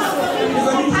 Mes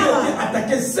amis, j'ai été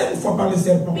attaqué 7 fois par les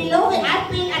serpents.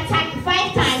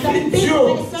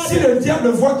 Si le diable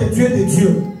voit que tu es de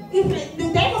Dieu, il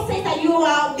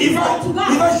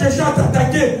va chercher à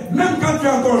t'attaquer même quand tu es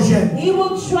encore jeune.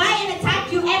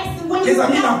 Les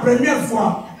amis, la première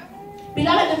fois,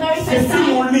 c'est sur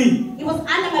mon lit. Je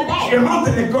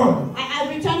rentre de l'école.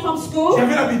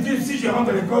 J'avais l'habitude, si je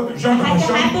rentre de l'école, j'entre dans ma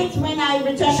chambre.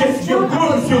 Je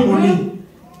prends sur mon lit.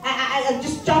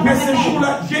 Mais ce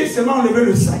jour-là, j'ai seulement enlevé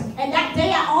le sac.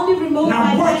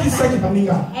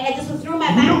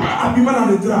 Abîmant dans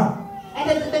le drap.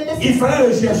 Il fallait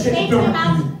le chercher et puis on l'a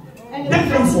trouvé.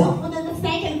 Deuxième fois,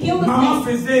 maman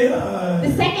faisait the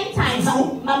second time,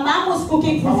 my mom was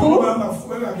cooking fufu.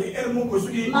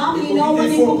 Mom, you know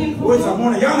when you're cooking fufu, when you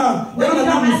don't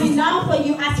have enough for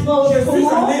you ask for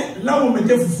more. Là où on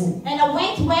mettait fufu. And I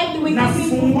went where we were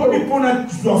cooking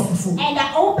fufu. And I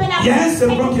opened up. Il y a un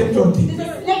serpent qui est sorti.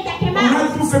 On a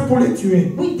tout fait pour les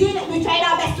tuer. We tried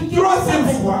our best to kill Troisième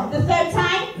fois, the third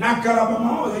time, Mom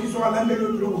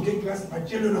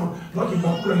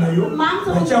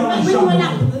told me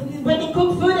when they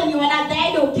cook food and you are not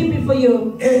there, they'll keep it for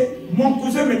you. Mon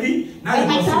cousin me dit, my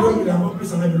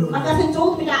cousin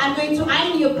told me that I'm going to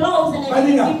iron your clothes and then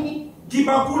you give me.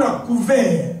 Beloved,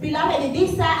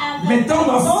 this when they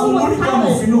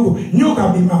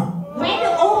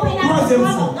open up the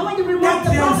cover, then when you remove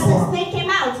the cover, the snake came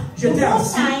out. The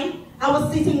first time, I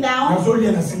was sitting down. I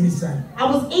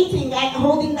was eating and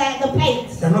holding the plate.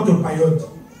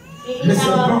 Le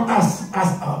serpent a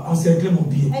encerclé mon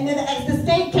pied. And then the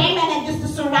snake came and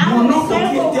just surrounded me,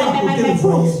 circled my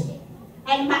foot.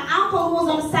 And my uncle who was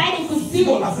on the side and could see it.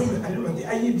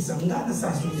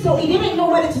 So he didn't know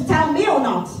whether to tell me or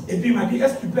not.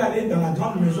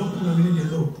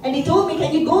 And he told me,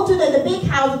 can you go to the big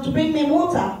house to bring me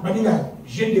water?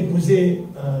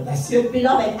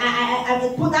 Beloved,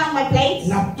 I put down my plate.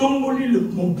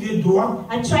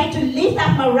 I tried to lift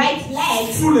up my right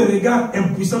leg. Sous le regard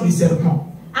impuissant du serpent.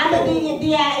 Under the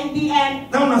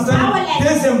powerless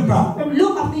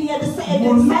look of the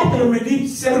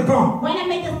serpent. When I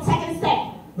make the second step,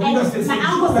 and my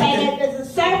uncle said that there's a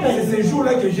serpent. C'est ce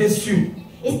jour-là que j'ai su.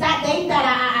 It's that day that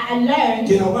I learned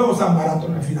that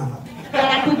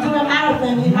I could do a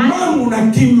marathon in my life.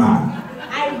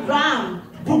 I ran.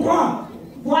 Pourquoi?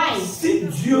 Why? Si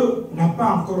Dieu n'a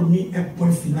pas encore mis un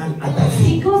point final à ta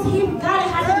vie, because God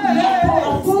hasn't yet put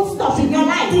a full stop in your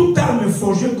life. Toute arme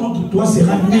forgée contre toi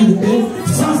sera nulle et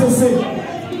sans effet.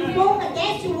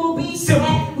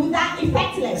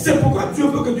 C'est pourquoi Dieu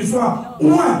veut que tu sois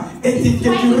loin et que tu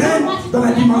règnes dans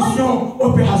la dimension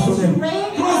opérationnelle.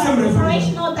 Troisième raison.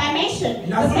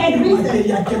 Il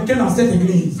y a quelqu'un dans cette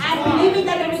église.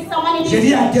 J'ai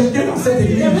dit à quelqu'un dans cette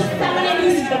église.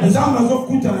 Le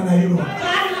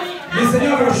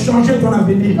Seigneur va changer ton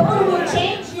avenir.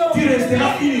 Tu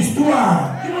resteras une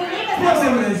histoire.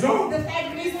 Troisième raison.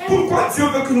 Pourquoi Dieu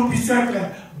veut que nous puissions être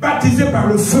baptisés par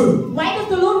le feu?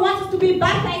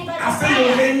 Afin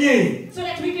de régner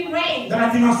dans la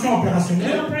dimension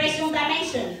opérationnelle.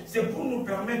 C'est pour nous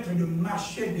permettre de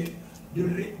marcher,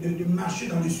 de marcher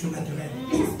dans le surnaturel.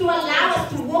 This is to allow us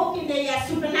to walk in the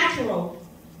supernatural.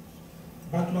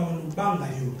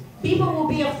 People will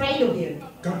be afraid of you.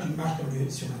 Quand tu marches dans le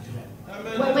surnaturel.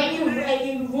 When you're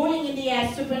ruling in the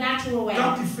supernatural way.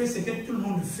 Quand tu fais ce que tout le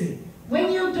monde fait.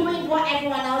 When you're doing what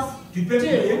everyone else tu peux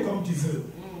prier comme tu veux.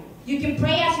 You can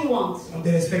pray as you want. On ne te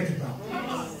respecte pas.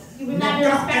 You will not be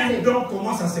respected. respected. Quand un don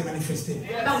commence à se manifester.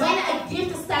 But when a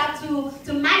gift starts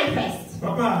to manifest.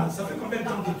 Papa, ça fait combien de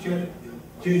temps que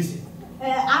tu es ici?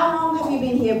 How long have you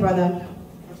been here, brother?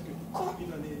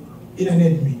 Une année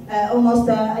et demie. Almost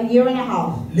a year and a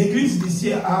half. L'église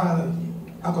d'ici a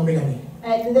combien d'années?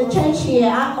 The church here,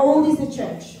 how old is the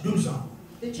church? 12 ans.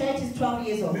 The church is 12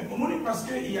 years old. Mais au moins parce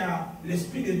que il y a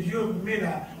l'esprit de Dieu met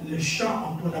le chant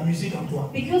en toi, la musique en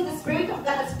toi. Because the spirit of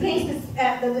God has placed the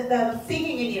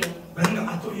singing in you.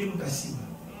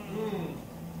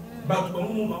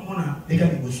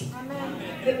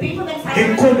 The people that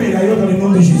have dans le nom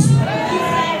de Jésus.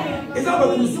 Et ça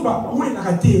va nous souba où est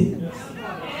raté.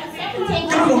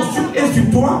 Quand l'onction est sur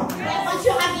toi,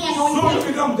 anointing.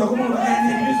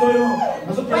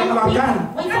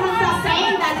 When someone starts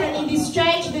saying that in this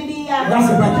church, the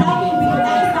talking people,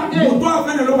 that is not good.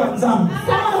 Someone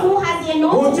who has the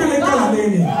anointing of God,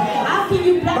 how can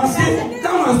you bless that?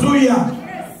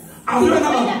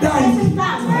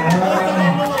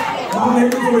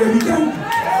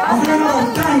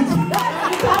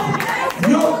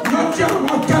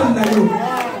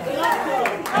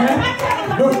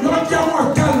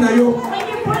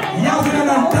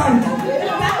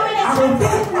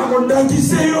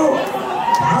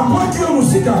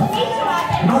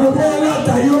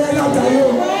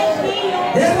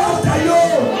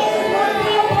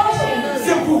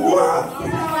 C'est pourquoi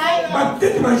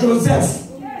Joseph,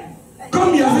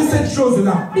 comme il y avait cette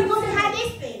chose-là,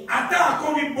 attends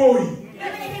comme il boy,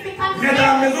 mais dans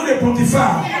la maison de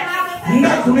Potiphar,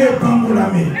 n'a coulé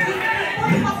Pamboulame.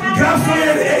 Grâce à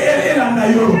elle,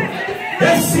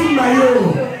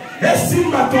 et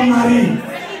Simba ton mari.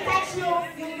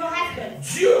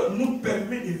 Dieu nous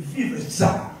permet de vivre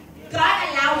ça.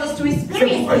 C'est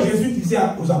pourquoi Jésus disait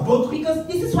aux apôtres, because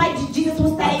this is why Jesus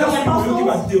was telling the apostles,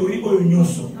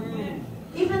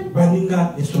 Baninga,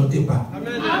 ne sortez pas.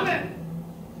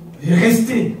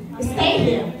 Restez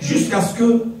jusqu'à ce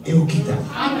que Eokita.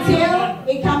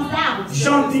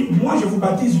 Jean dit, moi je vous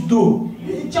baptise d'eau.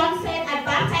 John said, I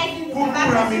baptize you pour vous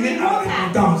ramener à la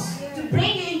repentance. To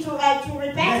bring you to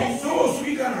repentance.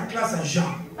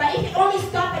 But if you only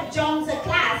stop at John's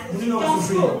class, John's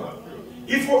school.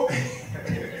 Il faut.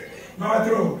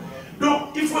 Donc,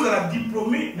 il faut la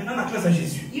diplômer maintenant dans la classe à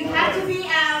Jésus. You have to be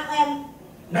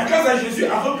la classe à Jésus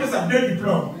a fait ça 2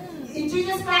 diplômes. In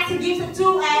Jesus' class, he gives it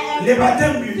to les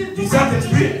baptêmes du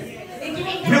Saint-Esprit,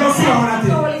 mais aussi la volonté.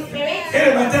 Et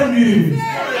le baptême du.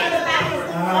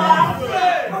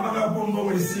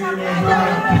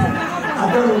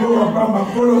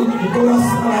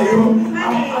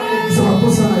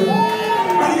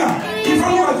 Il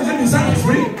faut nous baptiser du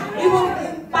Saint-Esprit.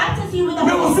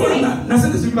 Mais aussi le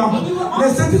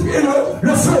Saint-Esprit et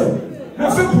le feu. Le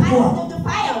feu pourquoi?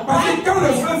 Parce que quand le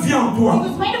feu vient en toi,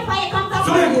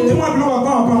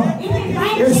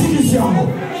 et si tu tiens,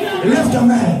 lève ta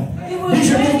main et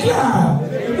je déclare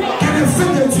que le feu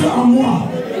de Dieu en moi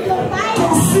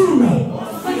consume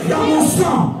dans mon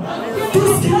sang tout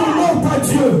ce qui n'honore pas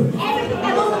Dieu.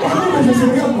 Oh non, mais je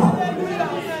regarde moi.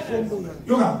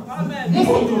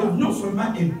 Non seulement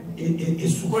est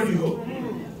souvent lui.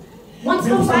 Once the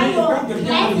fire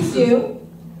cleanses you,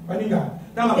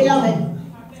 beloved,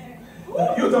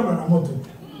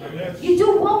 you do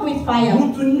walk with fire.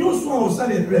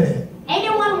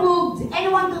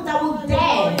 Anyone that will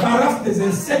dare the race of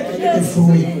insects.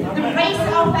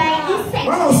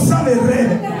 One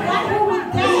who will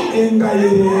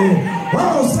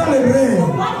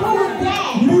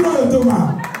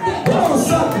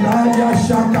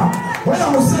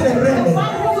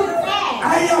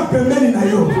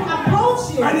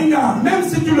même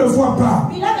si tu ne le vois pas,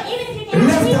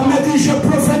 lève ta main et je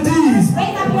prophétise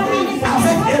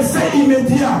avec effet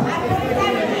immédiat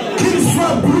qu'il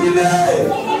soit brûlé.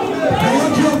 Ayant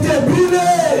qui ont été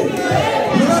brûlés,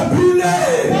 il va brûler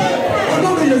au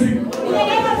nom de Jésus.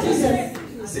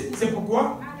 C'est pourquoi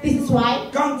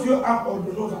quand Dieu a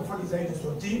ordonné aux enfants d'Israël de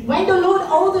sortir, when the Lord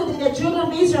ordered the children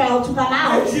of Israel to come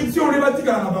out, the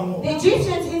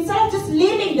Egyptians, instead of just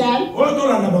leaving them,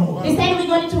 they said, we're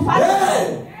going to fight.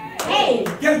 Hey!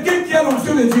 Quelqu'un qui a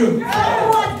l'onction de Dieu.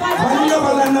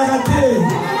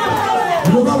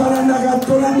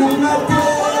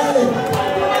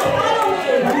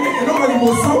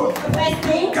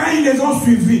 Quand ils les ont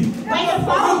suivis,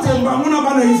 entre Bamuna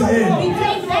et Israël,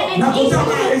 n'a côté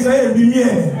Israël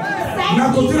lumière, n'a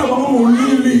côté la Bamuna mon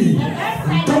lili.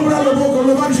 Tombera le beau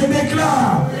je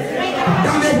déclare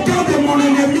dans les camps de mon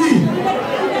ennemi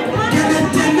que les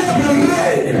ténèbres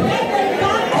règnent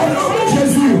au nom de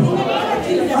Jésus.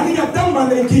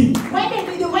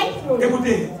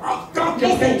 Écoutez, quand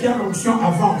quelqu'un qui a l'onction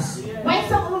avance, when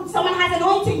someone has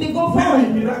anointing, they go forward.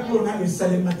 Even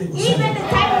the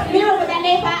type of miracle that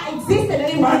never existed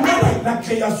anymore. La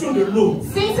création de l'eau.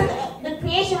 Since the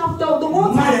creation of the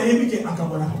water.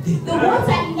 The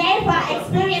water never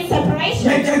experienced separation.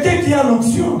 Mais quelqu'un qui a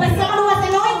l'onction. But someone who was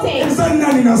anointed.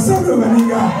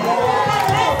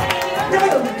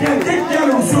 Quelqu'un qui a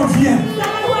l'onction vient.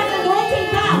 Someone who has anointing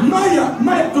comes.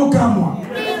 Maya toka moi.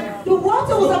 The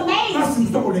water was amazed.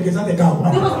 There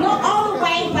was no other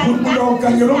way but that.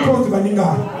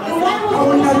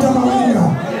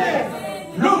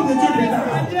 L'homme de Dieu déclare.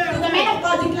 The man of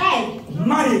God declared.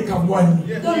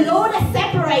 The Lord has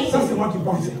separated. Ça c'est moi qui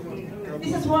pense.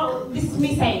 This is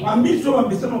me saying. All the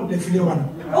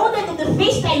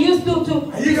fish they used to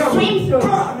swim through.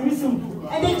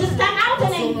 And they just come out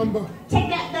and then take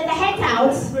the heads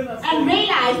out and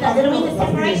realize that they're doing the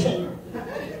separation.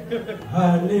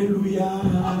 Hallelujah.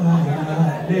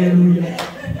 Hallelujah.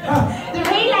 They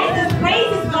realize this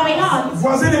praise is going on.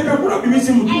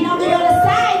 And on the other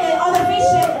side, the other fish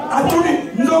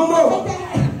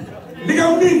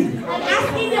and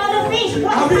asking the other fish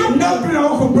what happened. And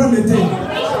the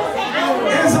fish will say,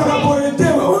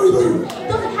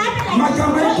 doesn't happen like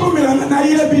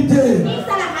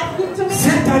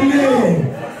cette année,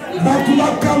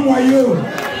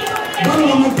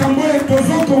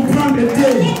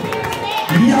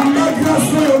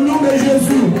 au nom de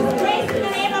Jésus.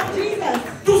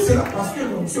 Tout cela parce que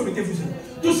l'onction était fusée.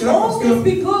 Tout cela parce que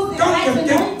quand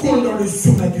quelqu'un coule dans le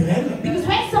surnaturel,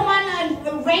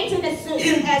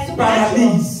 il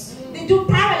paralyse.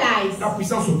 La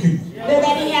puissance occupe.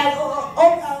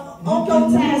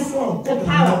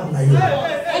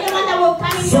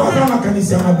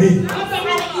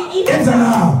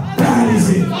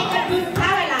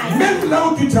 Même là où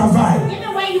tu travailles,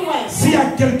 s'il y a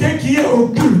quelqu'un qui est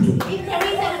occulte,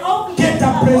 que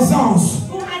ta présence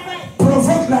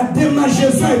provoque la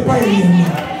démageaison et pas ennemi.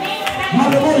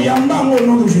 Malheureusement, il y a un bang au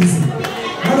nom de Jésus.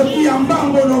 Malheureusement, il y a un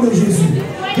bang au nom de Jésus.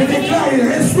 Je déclare, il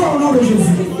reçoit au nom de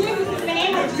Jésus.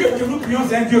 Le Dieu que nous prions,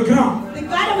 c'est un Dieu grand.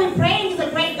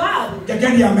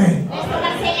 Quelqu'un dit Amen.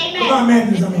 Amen,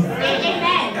 mes amis.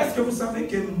 Est-ce que vous savez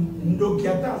que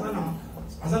Ndokiata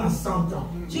a 100 ans?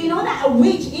 Do you know that a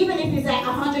witch, even if it's like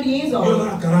 100 years old,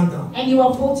 and you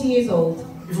are 40 years old,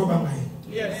 il faut pas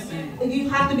yes, you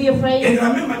have to be afraid. Et de la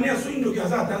même manière, si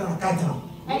Ndokiata a 4 ans,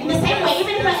 and in the same way,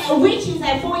 even if a witch is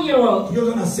a 4-year-old,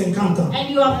 and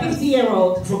you are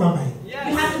 50-year-old, il faut pas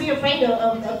you have to be afraid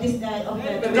of this of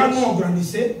the Quand nous on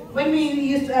grandissait, when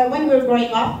we were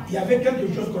growing up, il y avait quelque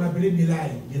chose qu'on appelait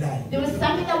Bilal. There was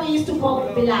something that we used to call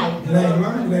Bilal.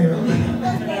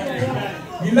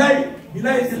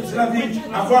 Bilal, cela veut dire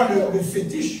avoir le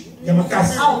fétiche. Oh,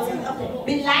 okay.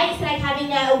 Bilal is like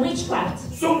having a witchcraft.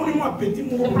 The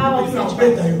power of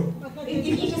witchcraft. If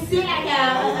you see like a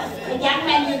young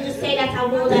man, you just say that I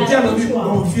will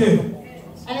witchcraft.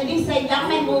 And then if a young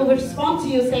man will respond to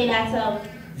you, say that I will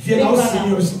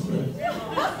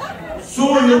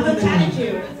challenge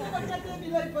you.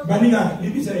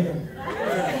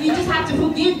 You just have to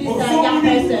forgive this young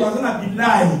person.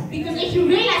 Because if you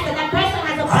realize that person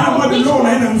has a power of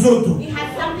witchcraft, he has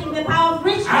something, the power of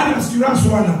witchcraft.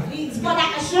 It's for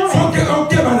that assurance.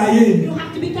 You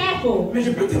have to be careful. Mais je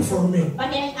peux t'informer.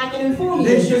 But then I can inform you.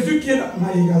 Les Jésus qui est là,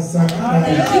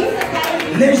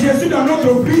 les Jésus dans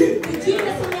notre vie,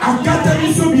 à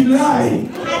Katamiso Bilai.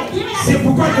 C'est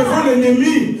pourquoi devant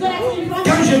l'ennemi,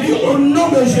 quand je dis au nom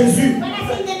de Jésus,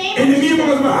 l'ennemi va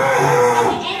me dire,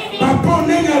 papa, on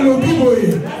est dans le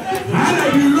biboye. Ana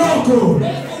du loco.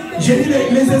 J'ai dit,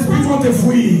 les esprits vont te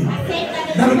fuir.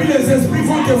 Dans le but, les esprits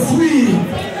vont te fuir.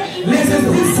 Les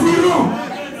esprits fuiront.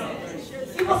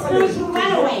 J'ai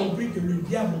compris que le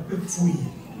diable peut fuir.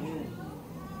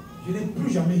 Je n'ai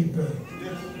plus jamais eu peur.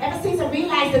 Ever since I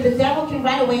realized that the devil can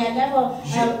run away, I never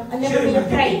been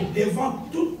afraid. Devant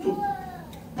toute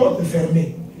porte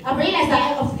fermée. I realized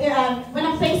that when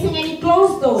I'm facing any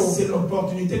closed doors, c'est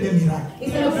l'opportunité d'un miracle.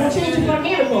 It's an opportunity for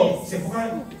miracles. C'est pourquoi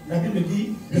la Bible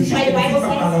dit, le juste ne vit pas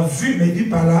par la vue, mais vit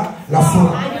par la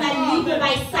foi. I do not live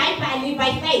by sight, but I live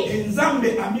by faith. Et Nzambe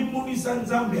a mis Mounissa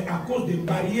Nzambe à cause des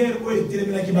barrières où il était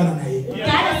là qui va God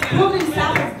has proved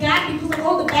himself as God because of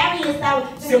all the barriers that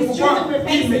c'est pourquoi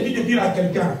il me dit de dire à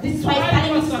quelqu'un, this is why he's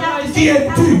telling me to stop. Qui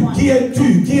es-tu? Qui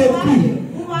es-tu? Qui es-tu?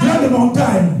 Dieu de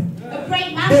montagne.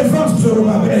 Devant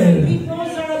Zorobabel.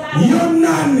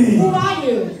 Yonani. Who are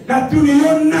you? Natuni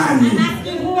Yonani. I'm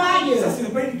asking, who are you? Ça, ce n'est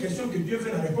pas une question que Dieu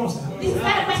fait la réponse. This is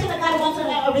not a question that God wants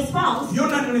a response.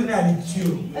 Yonani est réalité.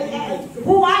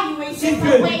 Who are you? It's just a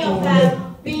way of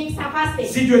being sarcastic.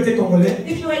 Si Dieu était congolais,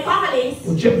 if you were Congolese,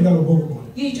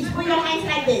 you just put your hands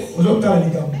like this.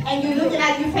 And you look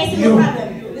at you facing the problem.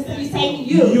 You're saying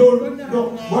you.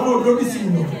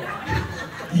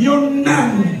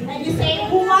 Yonani. And you say,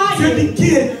 who are you? Dieu dit,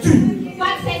 qui es-tu?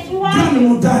 God says, who are Dieu de you?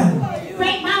 montagne.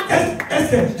 Great mountain.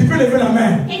 Est-ce que tu peux lever la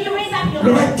main? Can you raise up your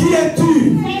hand? Qui es-tu?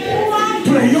 Say, who are Tu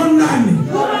you? es Yonani.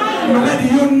 Who are you?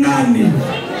 Maladie Yonani.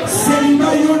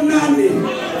 Célibat Yonani.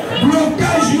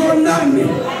 Blocage Yonani.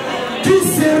 Tu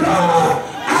seras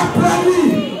aplani.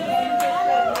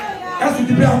 Est-ce que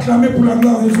tu peux acclamer pour la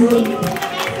gloire de Dieu?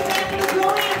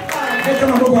 Bête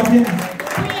ma boca bien.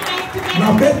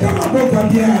 La bête ma boca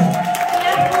bien.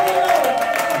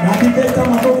 La bête ma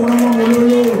boca bien.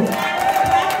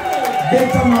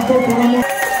 Bête ma boca bien.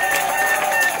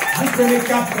 juste donner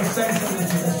 4 ou 5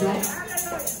 explications.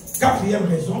 Quatrième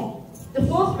raison. The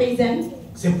fourth reason.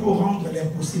 C'est pour rendre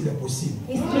l'impossible possible.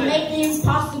 Is to make the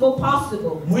impossible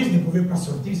possible. Moïse ne pouvait pas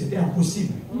sortir, c'était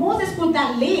impossible. Moses could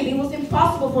not leave. It was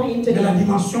impossible for him to leave. De la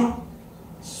dimension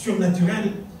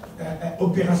surnaturelle,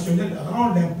 opérationnelle,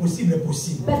 rend l'impossible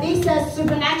possible. But this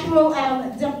supernatural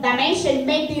dimension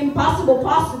make the impossible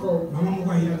possible.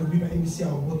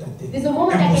 There's a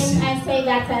woman that can say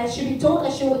that she be told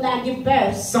that she would not give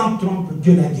birth. Sans trompe,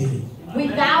 Dieu l'a guéri.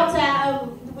 Without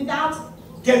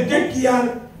quelqu'un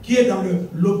qui est dans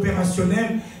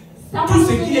l'opérationnel, tout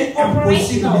ce qui est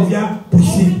impossible devient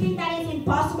possible. Everything that is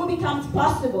impossible becomes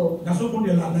possible. Dans ce monde,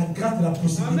 la grâce de la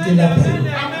possibilité là taillot.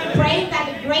 I'm praying that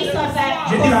the grace of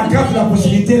J'ai dit la grâce de la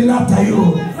possibilité là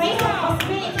taillot.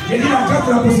 J'ai dit la grâce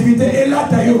de la possibilité est là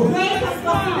taillot.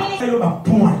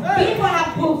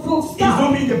 Ils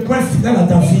ont mis des points finaux à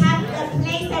ta vie.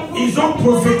 Ils ont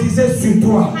prophétisé sur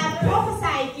toi.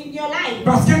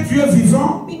 Parce que tu es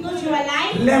vivant,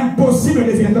 l'impossible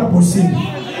deviendra possible.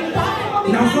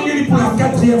 L'enfant pour la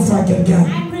 4e fois à quelqu'un.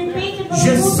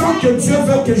 Je sens que Dieu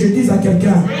veut que je dise à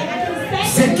quelqu'un,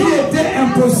 ce qui était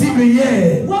impossible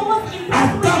hier,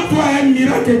 attends-toi un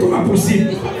miracle comme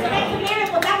possible.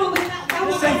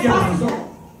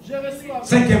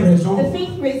 Cinquième raison.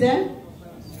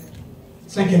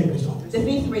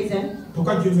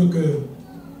 Pourquoi Dieu veut que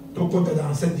ton compte est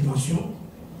dans cette dimension?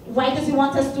 Why does he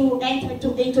want us to enter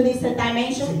into this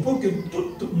dimension? C'est pour que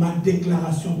toute ma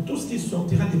déclaration, tout ce qui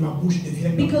sortira de ma bouche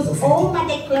devienne prophétique. Because all my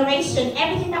declaration,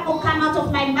 everything that will come out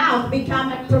of my mouth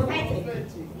become prophetic.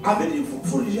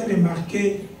 Vous déjà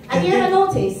remarqué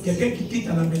quelqu'un qui quitte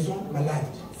à la maison malade?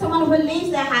 Someone who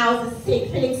leaves the house sick,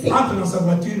 feeling sick. Entre dans sa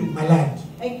voiture malade.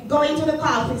 Go into the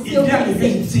car, Il still vient de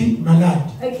feeling sick. ici malade.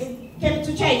 Came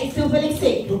to church, he's still feeling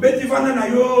sick.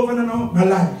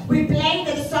 Malade. We play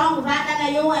the song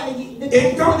Vandanayo and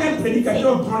Et quand un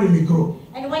prédicateur prend le micro,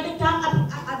 and when they come up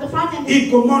at the front and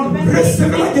il commande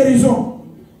recevez la guérison.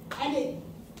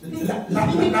 La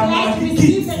maladie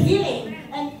receives the healing,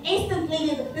 and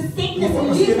instantly the sickness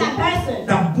will leave that person.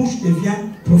 Ta bouche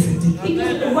devient prophétique.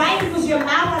 Because your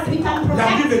mouth has become prophetic. La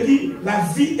Bible dit la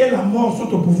vie et la mort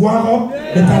sont au pouvoir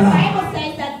de ta langue. The Bible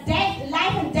says that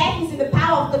life and death is in the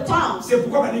power of the tongue. C'est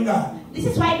pourquoi Maninga, this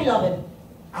is why, beloved,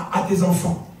 à tes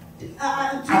enfants,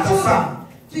 à ta femme,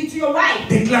 to your wife,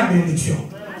 déclare bénédiction.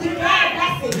 Declare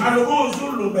blessing. The words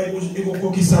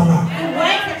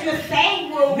that you're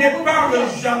saying will ne parle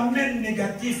jamais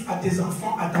négatif à tes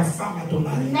enfants, à ta femme, à ton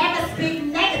mari. Never speak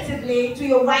negatively to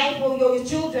your wife or your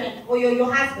children or your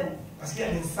husband. Parce qu'il y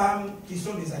a des femmes qui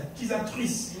sont des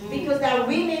accusatrices. Because there are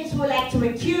women who like to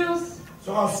accuse.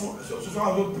 When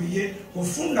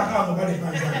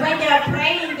they are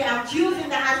praying, they are accusing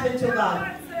the husband to God.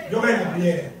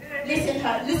 Listen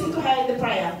to her in the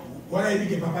prayer.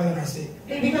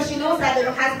 Because she knows that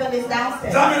the husband is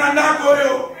downstairs.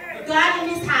 God in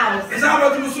his house. There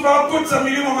are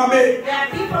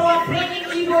people who are bringing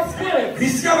evil spirits.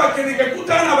 Wherever they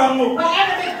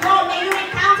go, may you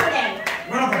encounter them.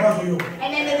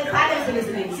 And then the father is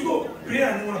listening.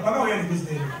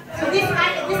 So this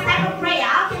type of prayer,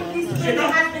 how can this bring the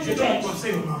husband to church?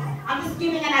 I'm just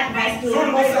giving an advice to you. If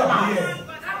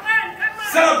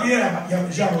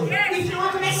you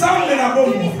want to make a prayer,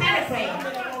 give this kind of prayer.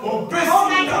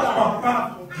 Almighty God,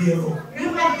 you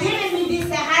have given me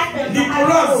this husband.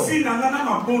 Upon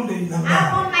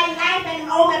my life and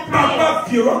all my prayers.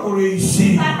 You will be a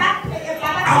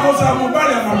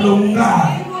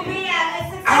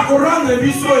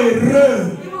success.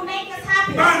 You will make us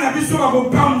happy. Our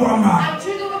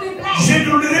children will be blessed. Je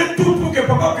donnerai tout pour que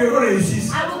Papa Pierrot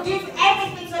réussisse. I will give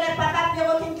everything so that Papa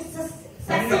Pierrot can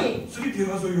succeed.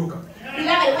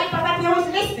 Beloved, when Papa Pierrot is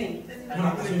listening, he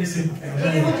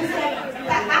will just say,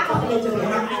 back off a little bit.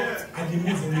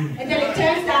 And then it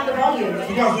turns down the volume. Then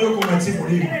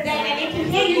and it can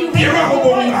hear you. Pierrot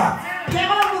will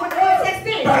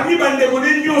succeed.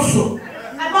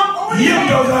 Among all the you will be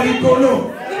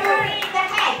in the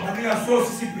head.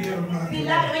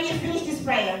 Beloved, when you finish this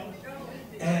prayer,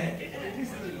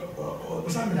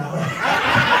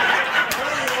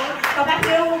 Papa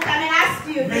Pierrot will come and ask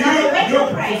you, beloved, when you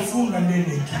pray,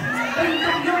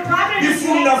 your problem is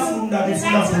you like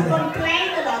to complain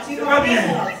a lot, you complain a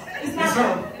lot. It's not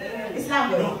good. It's not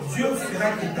good.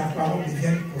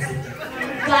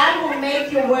 God will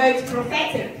make your words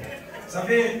prophetic. Vous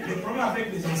savez, le problème avec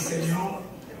les enseignants,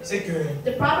 c'est que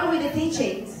the problem with the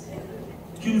teachings,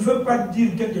 tu ne veux pas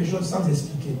dire quelque chose sans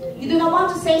expliquer. You do not want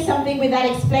to say something without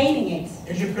explaining it.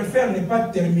 Et je préfère ne pas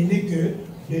terminer que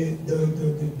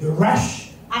de rush.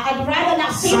 I'd rather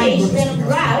not finish than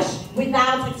rush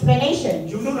without explanation.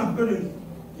 Je vous donne un peu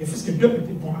Je fais que 2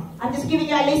 petits points. I'm just giving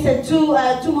you at least two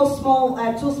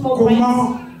small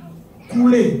Comment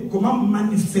couler, comment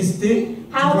manifester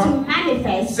how to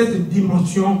manifest cette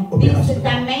dimension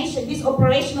opérationnelle. this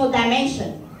operational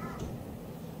dimension.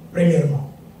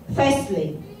 Premièrement,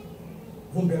 Firstly,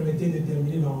 vous me permettez de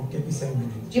terminer dans quelques 5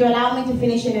 minutes. do you allow me to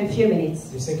finish in a few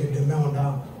minutes? Je sais que demain on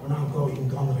a encore une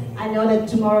grande réunion. I know that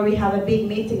tomorrow we have a big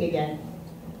meeting again.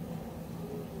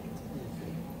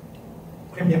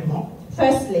 Premièrement,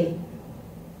 Firstly,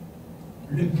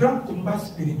 le grand combat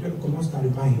spirituel commence dans le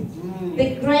mind.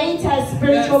 the greater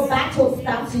spiritual battle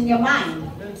starts in your mind.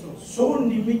 Son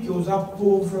limite aux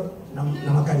pauvres dans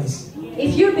ma canisse.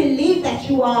 If you believe that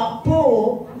you are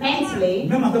poor mentally,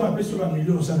 Même quand on sur la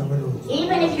million, on s'en a mal.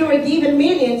 even if you were given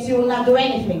millions, you will not do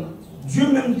anything. Dieu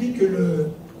même dit que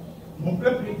mon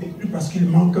peuple est détruit parce qu'il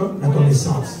manque la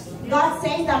connaissance. God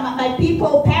says that my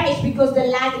people perish because of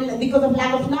lack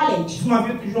of knowledge. Vous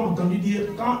m'avez toujours entendu dire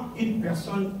quand une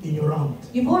personne ignorante,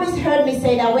 You've always heard me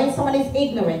say that when someone is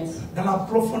ignorant, dans la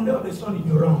profondeur de son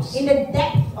ignorance, in the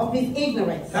depth of his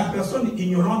ignorance, la personne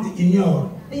ignorante ignore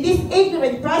this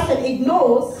ignorant person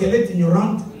ignores qu'elle est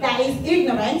ignorante. that is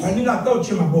ignorant.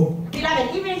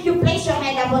 Beloved, even if you place your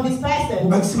hand upon this person,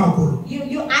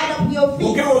 you add up your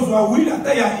feet.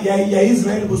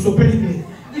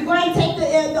 You go and take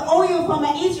the oil from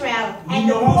Israel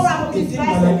and pour out this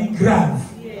person.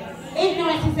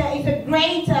 Ignorance is a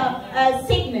great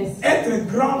sickness. Être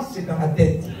grand, c'est dans la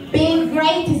tête. Being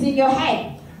great is in your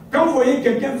head. Quand vous voyez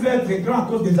quelqu'un veut être grand à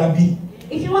cause des habits,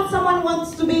 if you want someone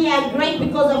wants to be great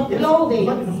because of clothing,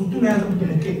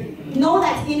 know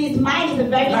that in his mind is a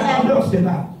very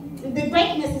the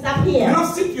greatness is up here.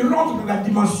 Maintenant, si tu rentres dans la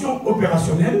dimension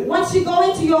opérationnelle, once you go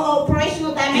into your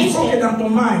operational il faut que dimension, dans ton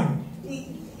mind,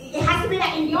 it has to be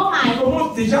that in your mind, tu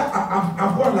commences déjà à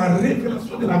avoir la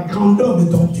révélation de la grandeur de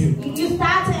ton Dieu. you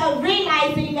start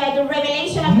realizing the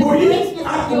revelation of the Moïse greatness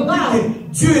a of your compris God.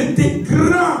 que Dieu était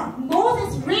grand.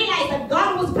 Moses realized that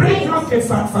God was Plus great, grand que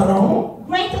Pharaon,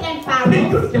 greater than plus Pharaoh,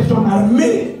 grand que son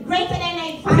armée, greater than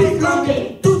plus grand Pharaoh's que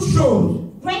army, toute chose.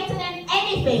 greater than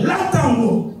anything.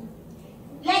 L'attends-moi.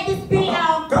 Let this be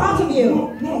part of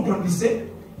you. Nous, on grandissait.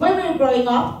 When we were growing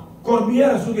up,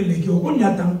 Corbière sur les légumes, on y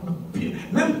attend.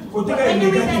 Même côté when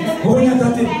you négatif, on y attend.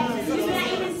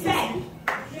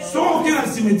 Sauf que dans le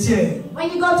cimetière, when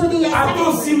you go to the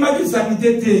attends si ma vie s'habite.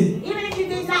 even if you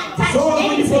did not touch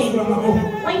anything,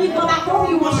 when you go back home,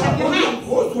 you wash up your hands.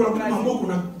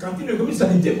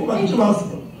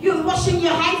 You're washing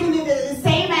your hands in the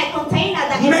same container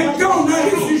that Mais quand on a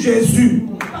reçu Jésus,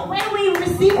 but when we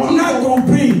received on a Jesus,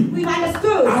 compris. we've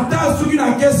understood. Attends sur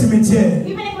une caisse cimetière.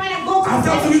 Even if when I go to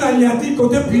Attends sur the une alliatique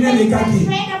côté priné les kaki.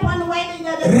 straight upon the way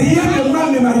the Rien de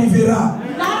mal ne m'arrivera.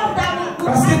 none of that will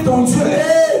Parce que ton Dieu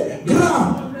est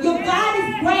grand. Your God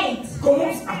is great.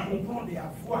 Commence à comprendre et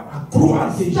à voir, à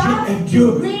croire que Dieu Start est Dieu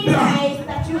to grand. realize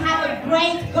that you have a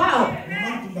great God.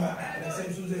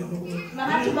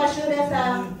 Mama Tuba showed us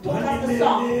told us the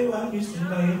song.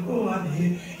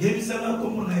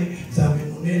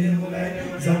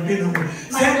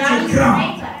 C'est Dieu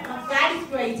grand. God is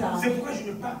greater. C'est pourquoi je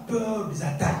n'ai pas peur des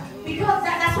attaques. Because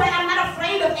that's why I'm not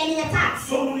afraid of any attacks.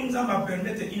 Son nom va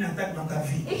permettre une attaque dans ta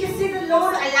vie. If you see the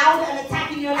Lord allow an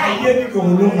attack in your life, Aïe, que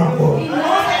vous l'on encore. He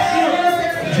knows that you will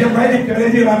succeed. J'aimerais déclarer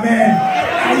dire Amen.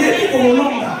 Aïe, que vous l'on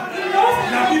He knows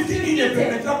La that Bible dit qu'il ne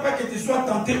permettra pas que tu sois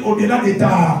tenté au-delà de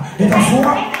ta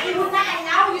foi. He will not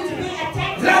allow you to be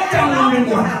tempted above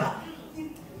your power.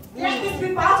 Let this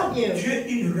be part of you. Tu es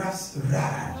une race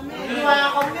rare. You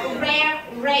are of a rare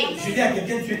race. Je dis à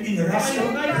quelqu'un, tu es une race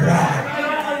rare. You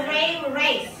are a rare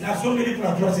race. La somme pour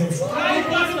la troisième fois. You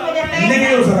think for the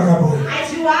third time,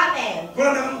 as you are there.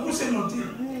 Voilà, vous c'est noté.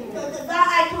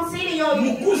 I consider your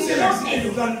Vous c'est la cité de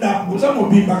Uganda. Vous avez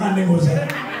mobile, vous avez négocié.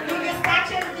 your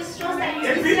stature just shows that you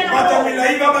Et puis, still madame,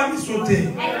 il a va me sauter.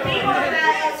 and people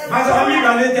Madame, il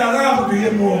va aller à la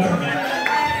pour mort.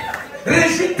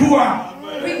 Réjouis-toi.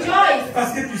 rejoice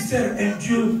Parce que tu sers un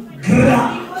Dieu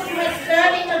grand. because you are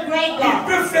serving a great Il God.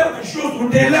 peut faire des choses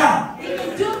au-delà. He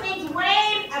can do things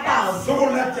way above.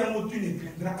 Selon-là, tu ne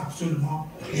craindras absolument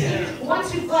rien.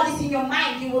 Once you've got this in your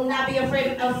mind, you will not be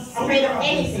afraid of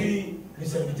anything. Les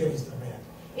serviteurs d'Israël.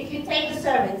 If you take the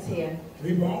servants here,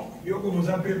 Oui, bon, yo comme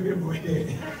ça peut me boiter.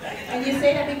 and you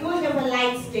say that because you have a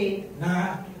light skin,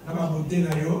 Na ma beauté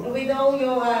na yo. with all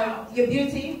your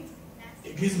beauty,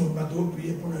 Église mon bateau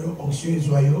prier pour yo onction et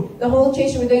joyeux. the whole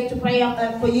church we're going to pray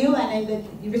for you, and then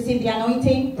you receive the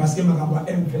anointing. Parce que ma gamba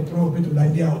M23 peut te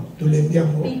l'aider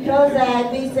Because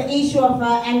this issue of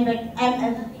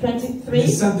M23, Le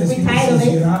Saint-Esprit we title it.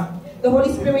 saisira The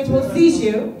Holy Spirit will seize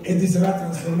you. Et tu seras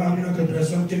transformé en une autre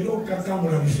personne que nous, quand on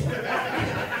l'a vu.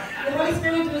 The Holy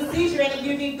Spirit will seize you and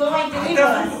you can go and deliver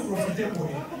us.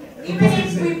 Even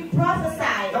if we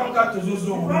prophesy like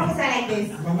this.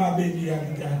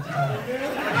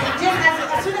 Just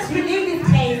as soon as we leave this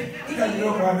place,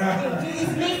 his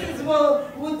message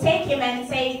will take him and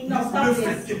say, no, stop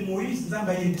this. The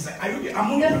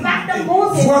fact that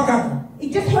Moses, he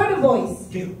just heard a voice.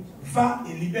 Va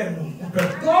et libère mon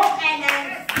peuple. Go and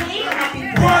deliver my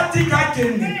people.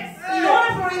 In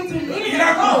order for him to live il a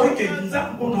compris que nous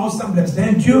avons ensemble, c'est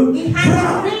un Dieu. He has to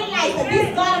realize that this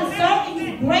God I'm serving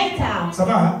is greater. Ça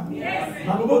va, hein?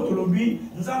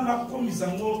 Nous avons commis ça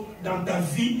dans ta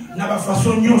vie, dans la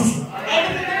façon nyonso.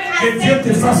 Que Dieu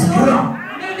te fasse grand.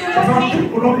 Avant tout,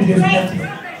 au nom de Jésus.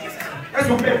 Est-ce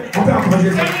qu'on peut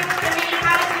encourager ça?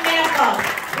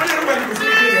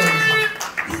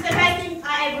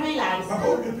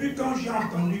 Depuis quand j'ai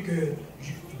entendu que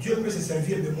Dieu peut se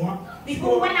servir de moi,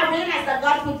 before when I realized that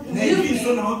God could use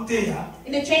me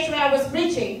in the church where I was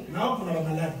preaching,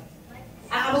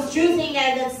 I was choosing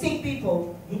the sick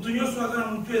people.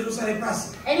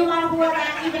 Anyone who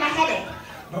had even a headache.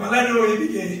 The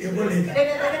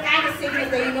kind of sickness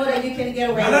that you know that you can get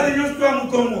away with.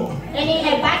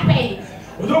 Any back pain.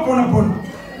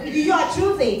 You are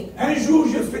choosing. Un jour,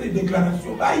 je fais des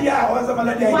déclarations. One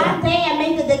day I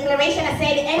made the declaration. I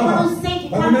said, anyone who's sick,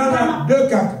 come.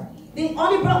 They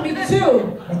only brought me 2.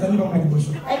 And they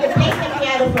placed them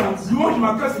here at the front. And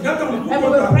we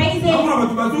were praising. All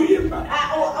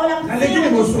I'm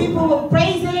seeing is people were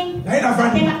praising. I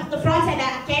came up to the front and I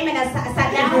came and I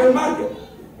sat down.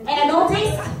 And I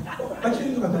noticed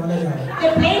they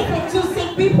placed the 2 sick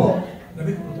people.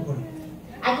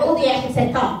 I called the ash and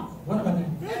said, come.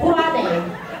 Who are they?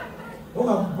 Oh,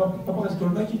 Papa has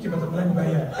told me to I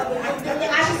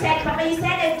said, Papa, you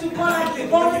said it to go sick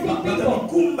people. People of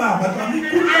burden.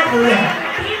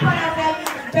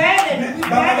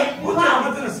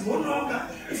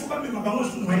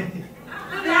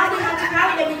 Now we have to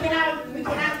carry them. We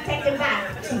cannot take them back.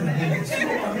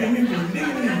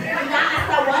 Now I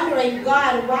start wondering,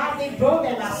 God, why they brought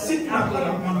them out. If you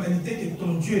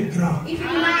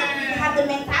have the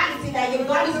mentality that your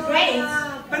God is great.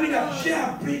 J'ai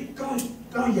appris quand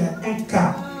il y a un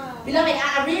cas. Beloved,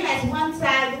 I realized one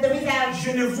time there is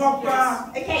je ne vois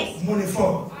pas a case. Mon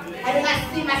effort. I do not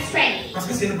see my strength. Parce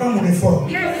que ce n'est pas mon effort.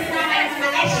 Because it's not my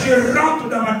effort. Je rentre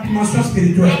dans ma dimension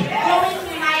spirituelle.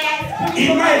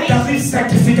 Il m'a établi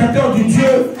sacrificateur du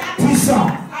Dieu puissant.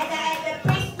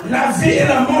 La vie et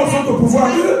la mort sont au pouvoir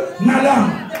de ma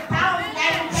langue.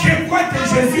 Je crois que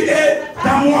Jésus est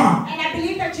en moi.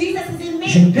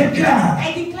 Je déclare.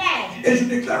 Et je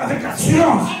déclare avec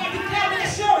assurance.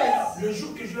 Le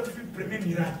jour que je fais le premier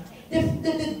miracle. The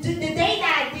day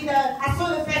that I saw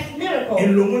the first miracle. Et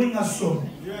le monde a sauvé.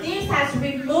 This has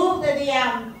removed the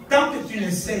tant que tu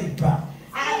n'essayes pas.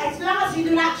 As long as you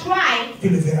do not try, tu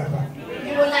ne verras pas.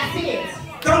 You will not see it.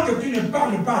 Tant que tu ne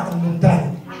parles pas à ta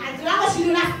montagne. As long as you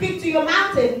do not speak to your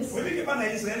mountains.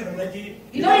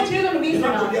 You know the children of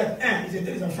Israel.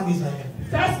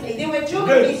 Firstly, they were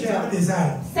children of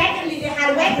Israel. Secondly, they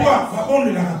had weapons.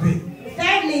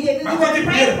 Thirdly, they were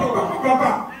praying.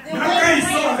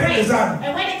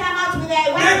 And when they come out with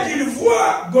their weapons,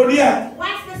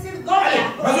 once they see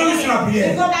Goliath,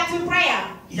 they go back to prayer.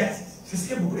 Yes. C'est ce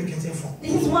que beaucoup de chrétiens font.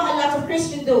 This is what a lot of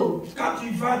Christians do. Quand tu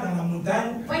vas dans la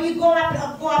montagne, when you go up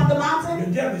the mountain, le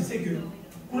diable sait que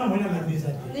the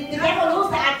devil knows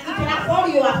that he cannot follow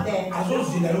you up there.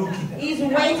 He's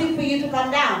waiting for you to come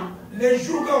down. Les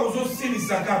jours où vous aussi les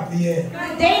sacs prière.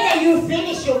 The day that you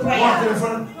finish your prayer. You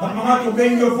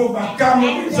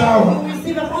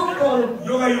receive a phone call.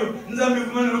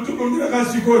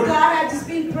 God has just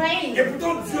been praying. Et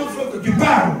pourtant Dieu veut que tu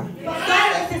parles. But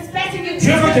God is expecting you to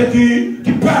Dieu veut que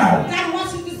tu parles. God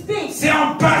wants you to speak. C'est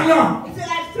en parlant. It's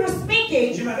through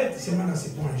speaking. Je m'arrête seulement dans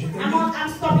ces points. I'm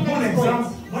stopping at this point.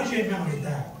 Moi j'ai aimé en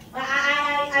retard. I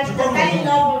fell in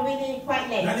love really quite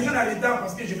late. La en retard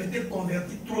parce que je m'étais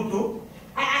converti trop tôt.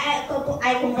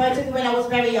 I converted when I was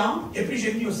very young. Et puis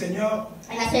j'ai dit au Seigneur,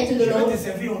 and I said to the Lord, je vais te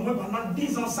servir au moins pendant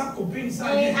 10 ans sans copine, sans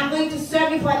rien. I'm going to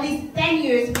serve you for at least 10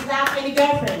 years without any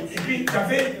girlfriends. Et puis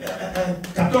j'avais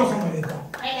 14 ans en retard.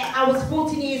 And I was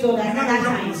 14 years old at that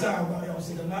time.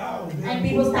 And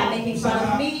people started making fun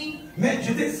of me. Mais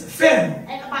j'étais ferme.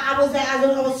 And I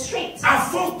was strict. À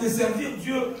force de servir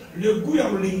Dieu, le goût à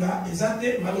l'olinga,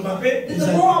 the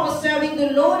more I was serving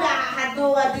the Lord, I had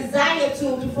no desire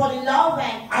to fall in love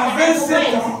and à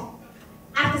 27 ans,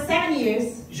 after 7 years,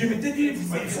 je m'étais dit, il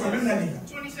faut quand même aller.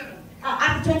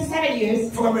 After 27 years,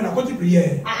 il faut quand même la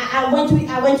prière. I went to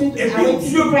Et puis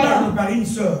Dieu parle par une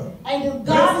sœur. And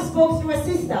God spoke through a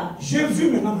sister. J'ai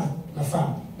vu maintenant ma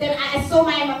femme. Then I saw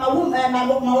my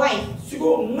wife.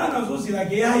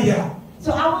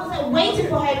 So I was waiting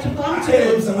for her to come to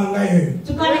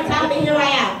come and tell me here I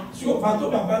am.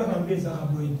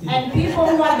 And people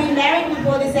who have been married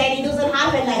before, they said it doesn't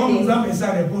happen like this.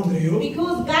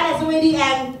 Because God has already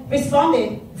responded.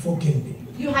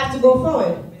 You have to go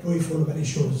forward.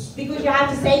 Because you have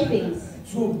to say things.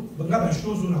 Now,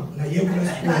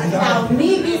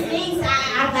 me, these things I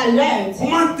have learned.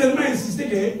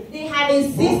 They have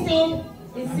insisted.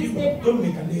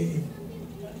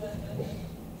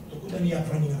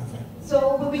 So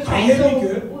we tried. So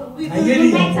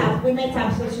we met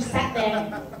up. So she sat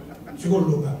there. So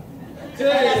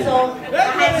I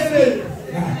had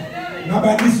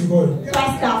to speak. So I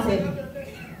started.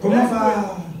 Comment va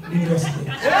l'université?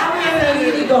 How are you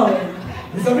really going?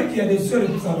 Vous savez qu'il y a des sœurs et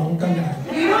tout ça là, on gagne.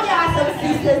 You know there are some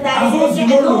sisters that Azo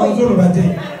zimolo azo bate.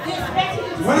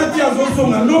 Voilà ti azo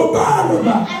songa no ba. On the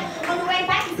way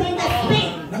back to saying that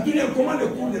speak. Naturellement comment les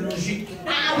cours de logique? I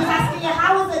was asking you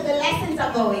how was the lessons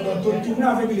are going. Donc tourner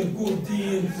avec les cours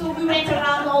de. So we went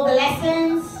around all the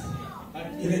lessons.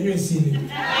 Il est mieux ici.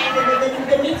 And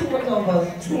the meeting was over.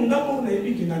 Tu on a pas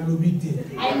dit qu'il n'a l'obité.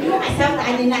 I knew myself that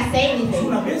I did not say anything.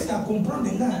 On a bien ça comprendre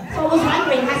là. So I was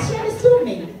wondering, has she understood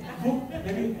me?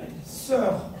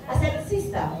 Sœur, I said,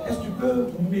 sister, est-ce que tu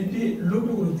peux m'aider l'homme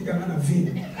politique à la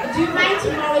ville? do you mind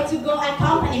tomorrow to go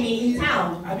accompany me in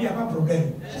town? Ah, il n'y a pas de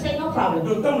problème. She said, no problem.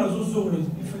 Donc, tant que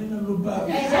il fallait ne le pas.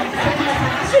 I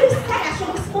should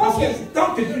have spoken.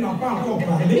 Tant que tu n'as pas encore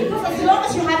parlé, Because as long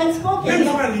as you haven't spoken, même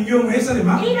dans la ligne, even if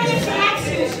she asks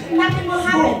you, nothing will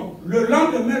happen. Le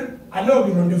lendemain, à l'heure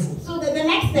du rendez-vous. So the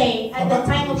next day, at the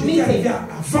time of meeting,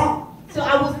 avant. so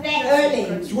I was there early.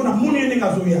 So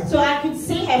I could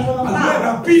see her from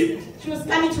afar. She was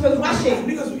coming, she was rushing.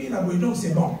 I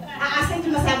said to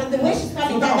myself, the way she's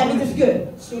coming, that means it's good.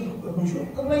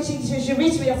 When she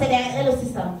reached me, I said, hello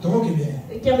sister.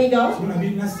 Can we go?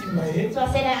 So I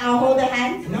said, I'll hold her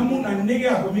hand to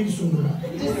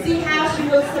see how she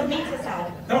will submit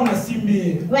herself.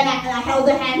 When I held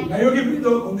her hand,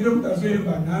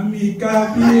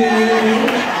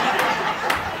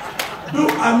 do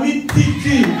ami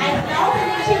tiki. I felt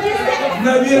it, she just said,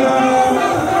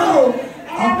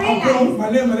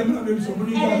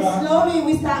 and slowly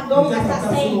we start going, I start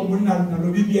saying,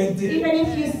 even if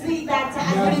you see that I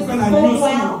didn't spoke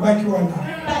well,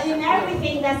 but in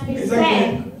everything that's been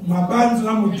said, my thoughts and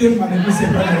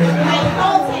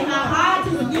my heart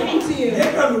is given to you.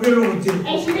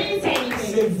 And she didn't say anything.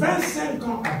 C'est 25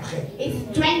 ans après. It's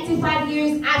 25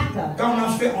 years after. Quand on a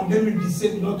fait en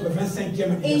 2017 notre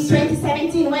 25e In anniversaire.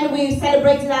 2017, when we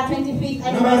celebrated our 25th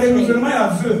anniversary.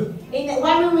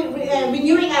 When we were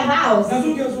renewing our vows, I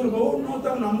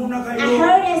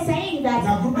heard her saying that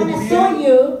when I saw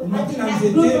you in that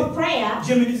group of prayer, I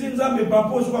said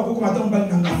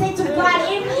to God,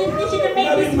 even if you should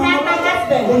make this man my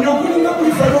husband,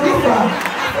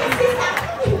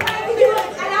 why did you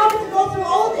allow me to go through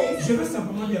all this? Je veux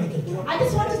simplement dire à quelqu'un. I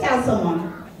just want to tell someone.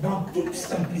 Dans toute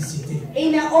simplicité.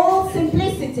 In all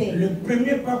simplicity. Le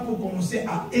premier pas pour commencer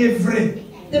à œuvrer.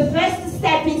 The first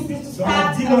step is to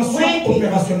start working,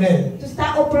 opérationnelle. To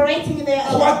start operating in the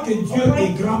crois que Dieu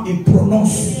est grand et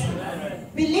prononce.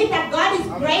 Believe that God is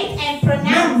great and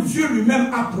pronounced. Même Dieu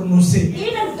lui-même a prononcé.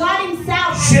 Even God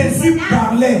himself Jésus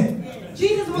parlait.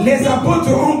 Jesus was les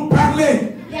apôtres ont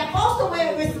parlé. The apostles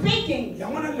were speaking.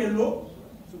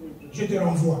 Je te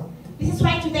renvoie. This is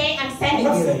why today I'm sending you.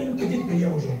 On va faire une petite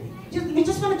prière aujourd'hui. We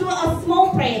just want to do a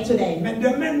small prayer today. Mais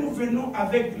demain nous venons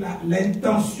avec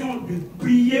l'intention de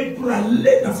prier pour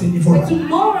aller dans ce niveau-là. But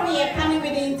tomorrow we are coming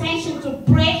with the intention to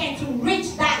pray and to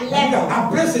reach that level.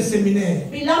 Après ce séminaire,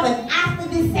 beloved, after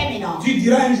this seminar, tu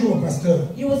diras un jour au pasteur.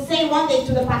 You will say one day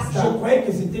to the pastor. Je croyais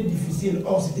que c'était difficile,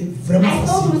 or c'était vraiment facile. I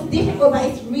thought it was difficult, but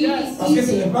it's really easy. Parce que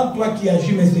ce n'est pas toi qui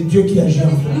agis, mais c'est Dieu qui agit en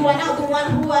toi. You are not the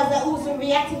one who's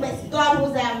reacting, but it's God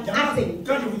who's acting.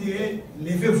 Quand je vous dirai,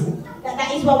 levez-vous.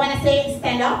 That is what when I say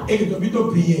stand up. Et que tu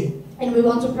dois prier. And we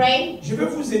want to pray. Je vais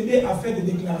vous aider à faire des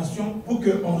déclarations pour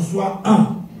qu'on soit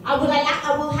un. I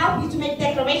will help you to make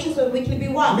declarations so we can be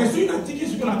one. Mais sur une antique,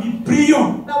 ce qu'on a dit,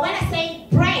 prions. But when I say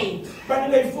pray,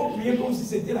 il faut prier comme si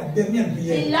c'était la dernière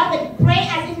prière. Beloved, pray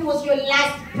as if it was your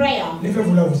last prayer.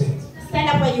 Levez-vous là où vous êtes. Stand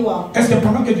up where you are. Est-ce que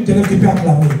pendant que tu te lèves, tu peux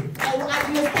acclamer? As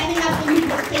you're standing up,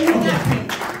 can you clap?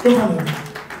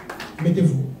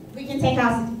 Mettez-vous. We can take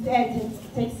our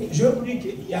take seat. Je vous dis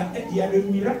qu'il y a le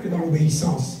miracle dans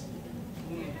l'obéissance.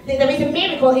 There is a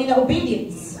miracle in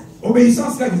obedience.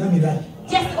 Obéissance, là, c'est un miracle.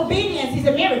 Just obedience is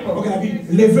a miracle. Ok, la Bible.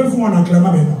 Levez-vous en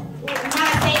acclamant maintenant.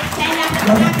 Stand up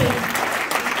and clap.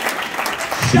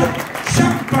 Chaque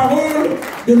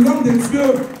de l'homme de Dieu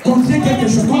contient quelque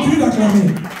chose. Continue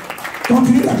d'acclamer.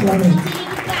 Continue d'acclamer.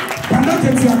 Pendant que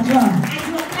tu acclames,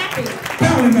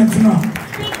 parle maintenant.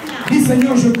 Dis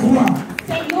Seigneur, je crois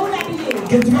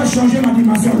que tu vas changer ma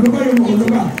dimension.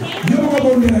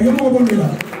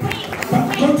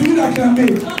 Continue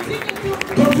d'acclamer.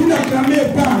 Continue d'acclamer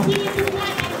et parle.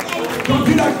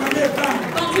 Continue d'acclamer et parle.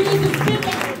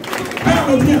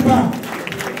 Parle bien, parle.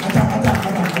 Attends.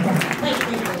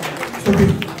 Stoppez.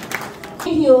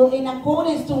 In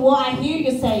accordance to what I hear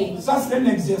you say. Ça, c'est un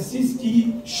exercice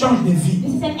qui change de vie.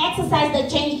 This is an exercise that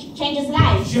changes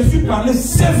life. Jésus parlait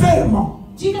sévèrement.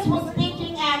 Jesus was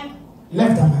speaking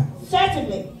Lève ta main.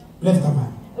 certainly. Lève ta main.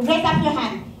 Raise up your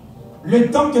hand. Le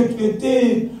temps que tu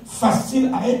étais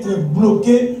facile à être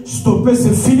bloqué, stoppé,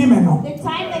 c'est fini maintenant. The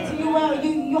time that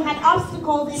you had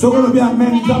obstacles in Ce que le bien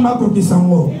amen,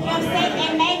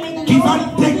 qui va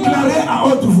déclarer à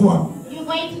haute voix. You're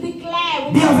going to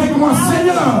declare. Dis avec moi,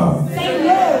 Seigneur.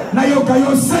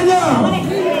 Nayokayo, Seigneur.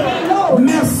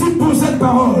 Merci pour cette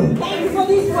parole. Thank you for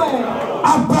this word.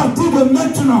 À partir de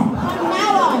maintenant, From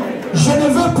now on, je ne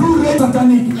veux plus être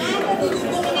satanique.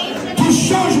 Qui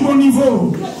change mon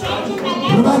niveau.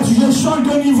 Je change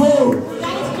de niveau.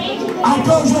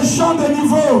 Encore je change de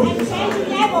niveau.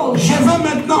 Je veux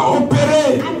maintenant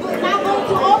opérer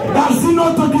dans une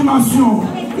autre dimension.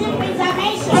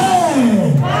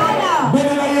 Père,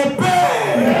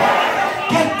 Père,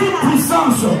 que toute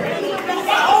puissance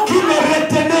qui me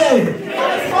retenait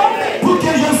pour que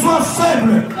je sois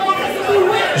faible,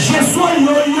 je sois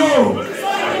yo-yo,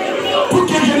 pour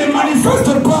que je ne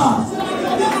manifeste pas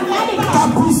ta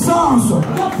puissance,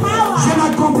 je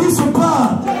n'accomplisse pas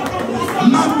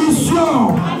ma mission.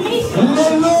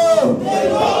 Lélo,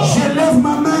 je lève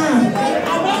ma main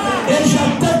et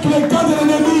j'attaque le camp de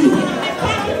l'ennemi.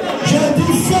 Je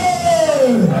dis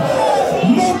feu,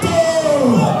 moto,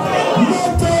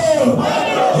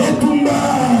 et Toumba.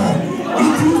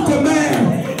 Utilise tes mains,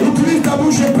 utilise ta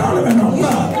bouche et parle maintenant.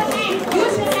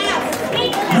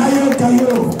 Nayo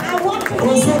Kayo,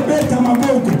 Osobeta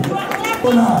Maboko.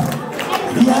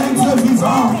 Il y a un Dieu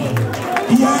vivant,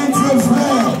 il y a un Dieu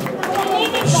vrai.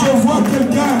 Je vois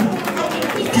quelqu'un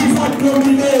qui va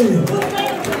dominer,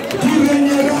 qui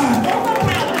régnera,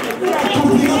 qui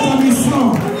accomplira ta mission.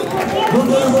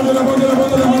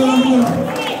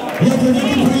 Il y a quelqu'un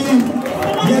qui prie,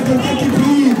 il y a quelqu'un qui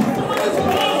prie,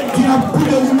 qui n'a plus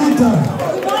de limites.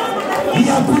 Il n'y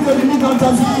a plus de limites dans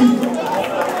ta vie.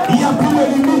 Il n'y a plus de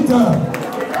limites.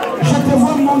 Je te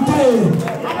vois monter.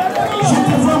 Je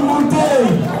te vois monter.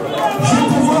 Je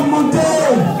te vois monter.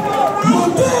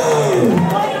 Monter.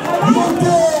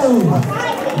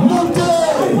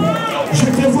 Je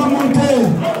te vois monter.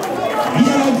 Il y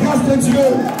a la grâce de Dieu.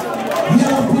 Il y a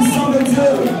la puissance de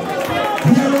Dieu.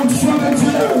 Il y a l'onction de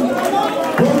Dieu.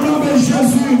 Au nom de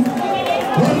Jésus.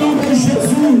 Au nom de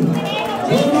Jésus.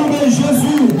 Au nom de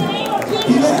Jésus.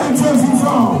 Il est un Dieu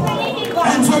vivant.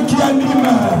 Un Dieu qui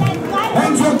anime.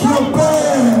 Un Dieu qui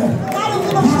opère.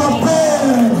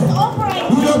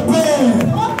 Il opère.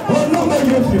 Au nom de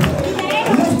Jésus.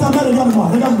 Lève ta main,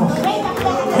 regarde-moi.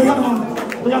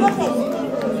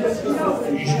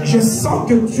 Je sens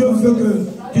que Dieu veut que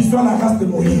tu sois la race de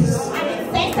Moïse.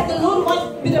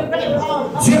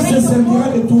 Dieu se servira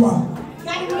de toi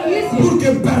pour que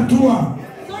par toi,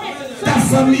 ta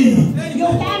famille,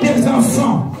 tes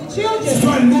enfants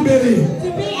soient libérés,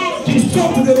 qu'ils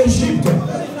sortent de l'Égypte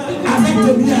avec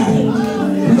tes biens.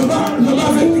 Le bas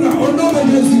avec toi, au nom de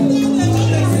Jésus.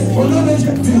 Au nom de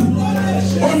Jésus.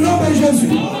 Au nom de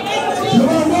Jésus. Au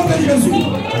nom de Jésus.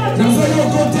 Nous soyons au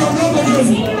côté au nom de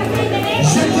Jésus.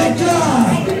 Je déclare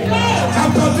à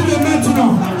partir de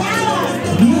maintenant,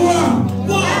 moi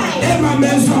et ma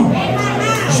maison,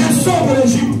 je sors de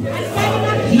l'Égypte.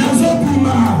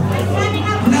 Nazobima,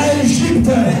 na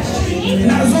Égypte,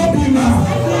 Nazobima,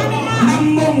 na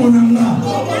Momo nanga,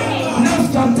 na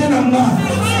Santé nanga,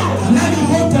 na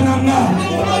Libota nanga.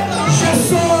 Je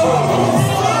sors.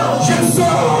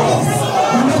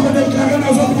 Maintenant je déclare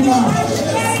Nazobima,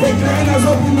 déclare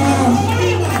Nazobima.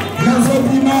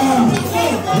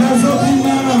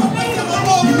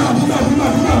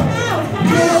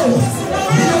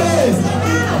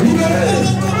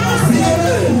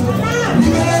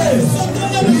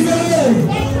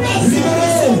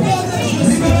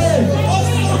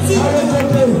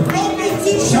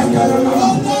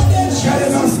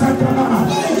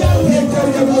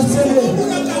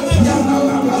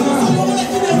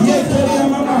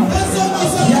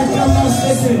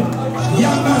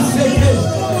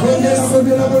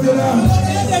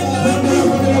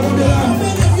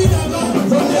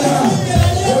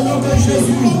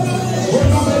 Au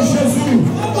nom de Jésus,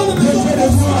 le Dieu de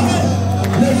gloire,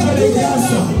 le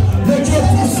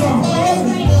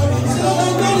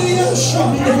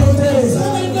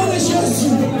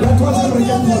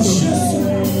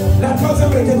La troisième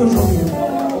requête d'aujourd'hui.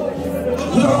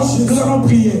 Nous allons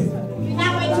prier.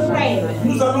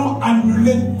 Nous allons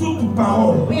annuler toute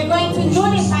parole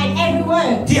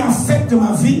qui affecte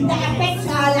ma vie,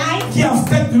 qui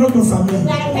affecte notre famille.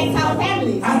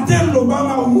 Attends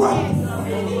l'Obama ou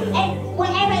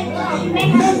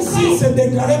même si c'est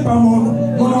déclaré par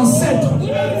mon ancêtre,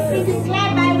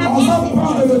 on va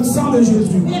prendre le sang de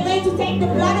Jésus.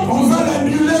 On va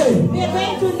l'annuler.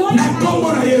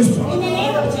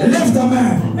 Lève ta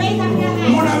main.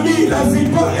 Mon ami, la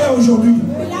victoire est aujourd'hui.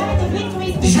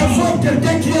 Je vois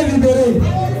quelqu'un qui est libéré.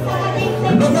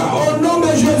 Au nom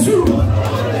de Jésus. Au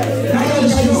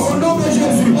nom de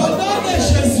Jésus.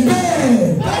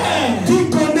 Père, tu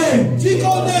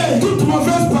connais toute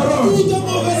mauvaise parole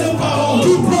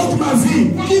qui bloque ma vie,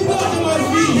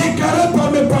 déclarée par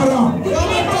mes parents,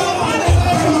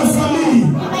 par ma famille.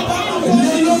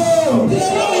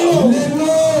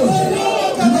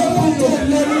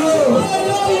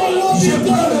 Je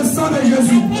prends le sang de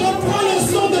Jésus.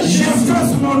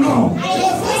 J'efface mon nom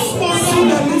sur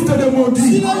la liste de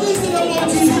maudits,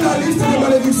 sur la liste de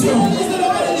malédictions.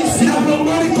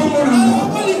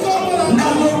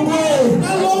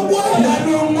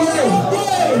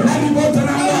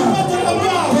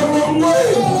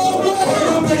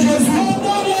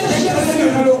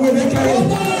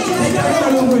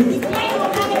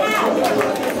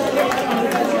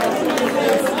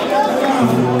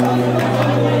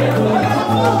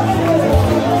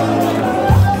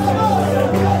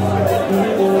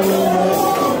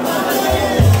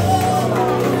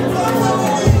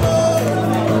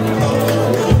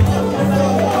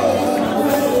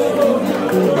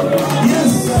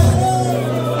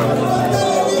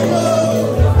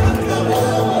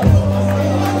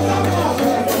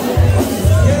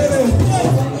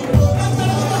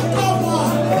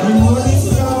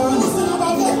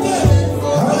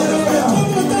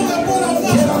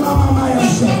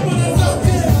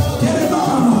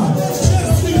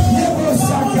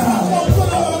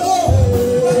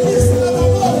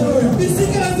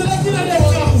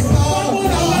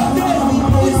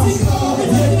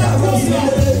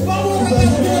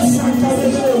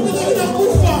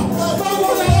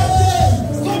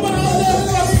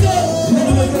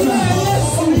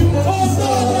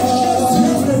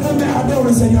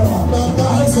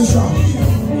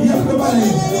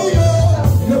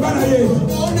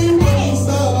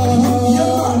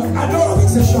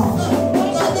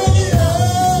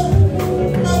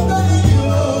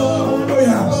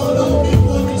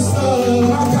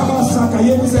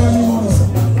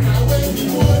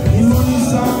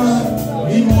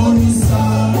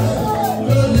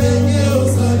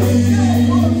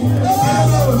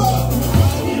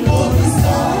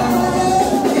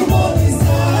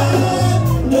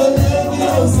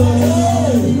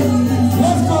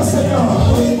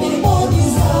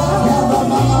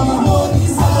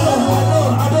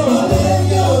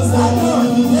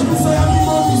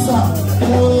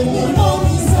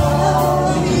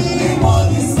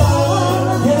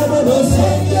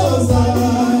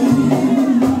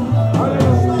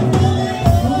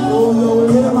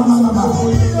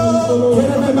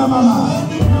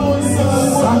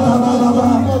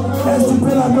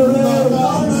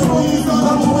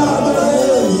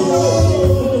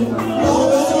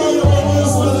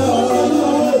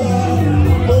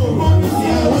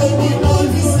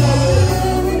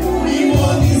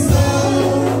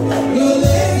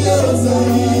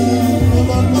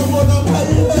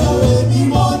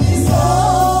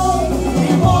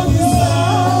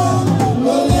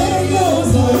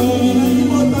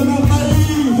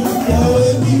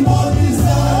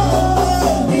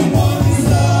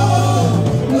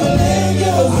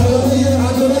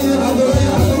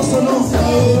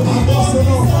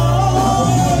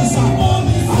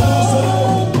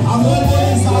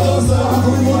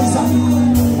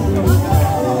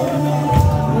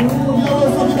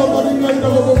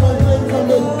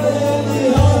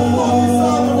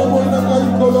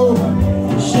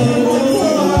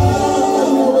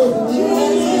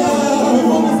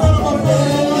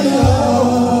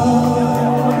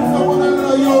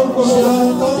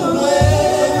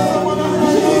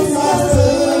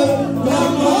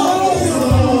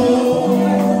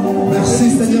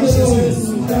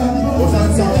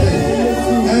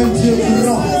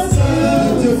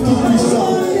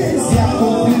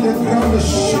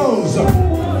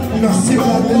 Merci pour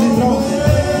la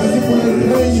délivrance.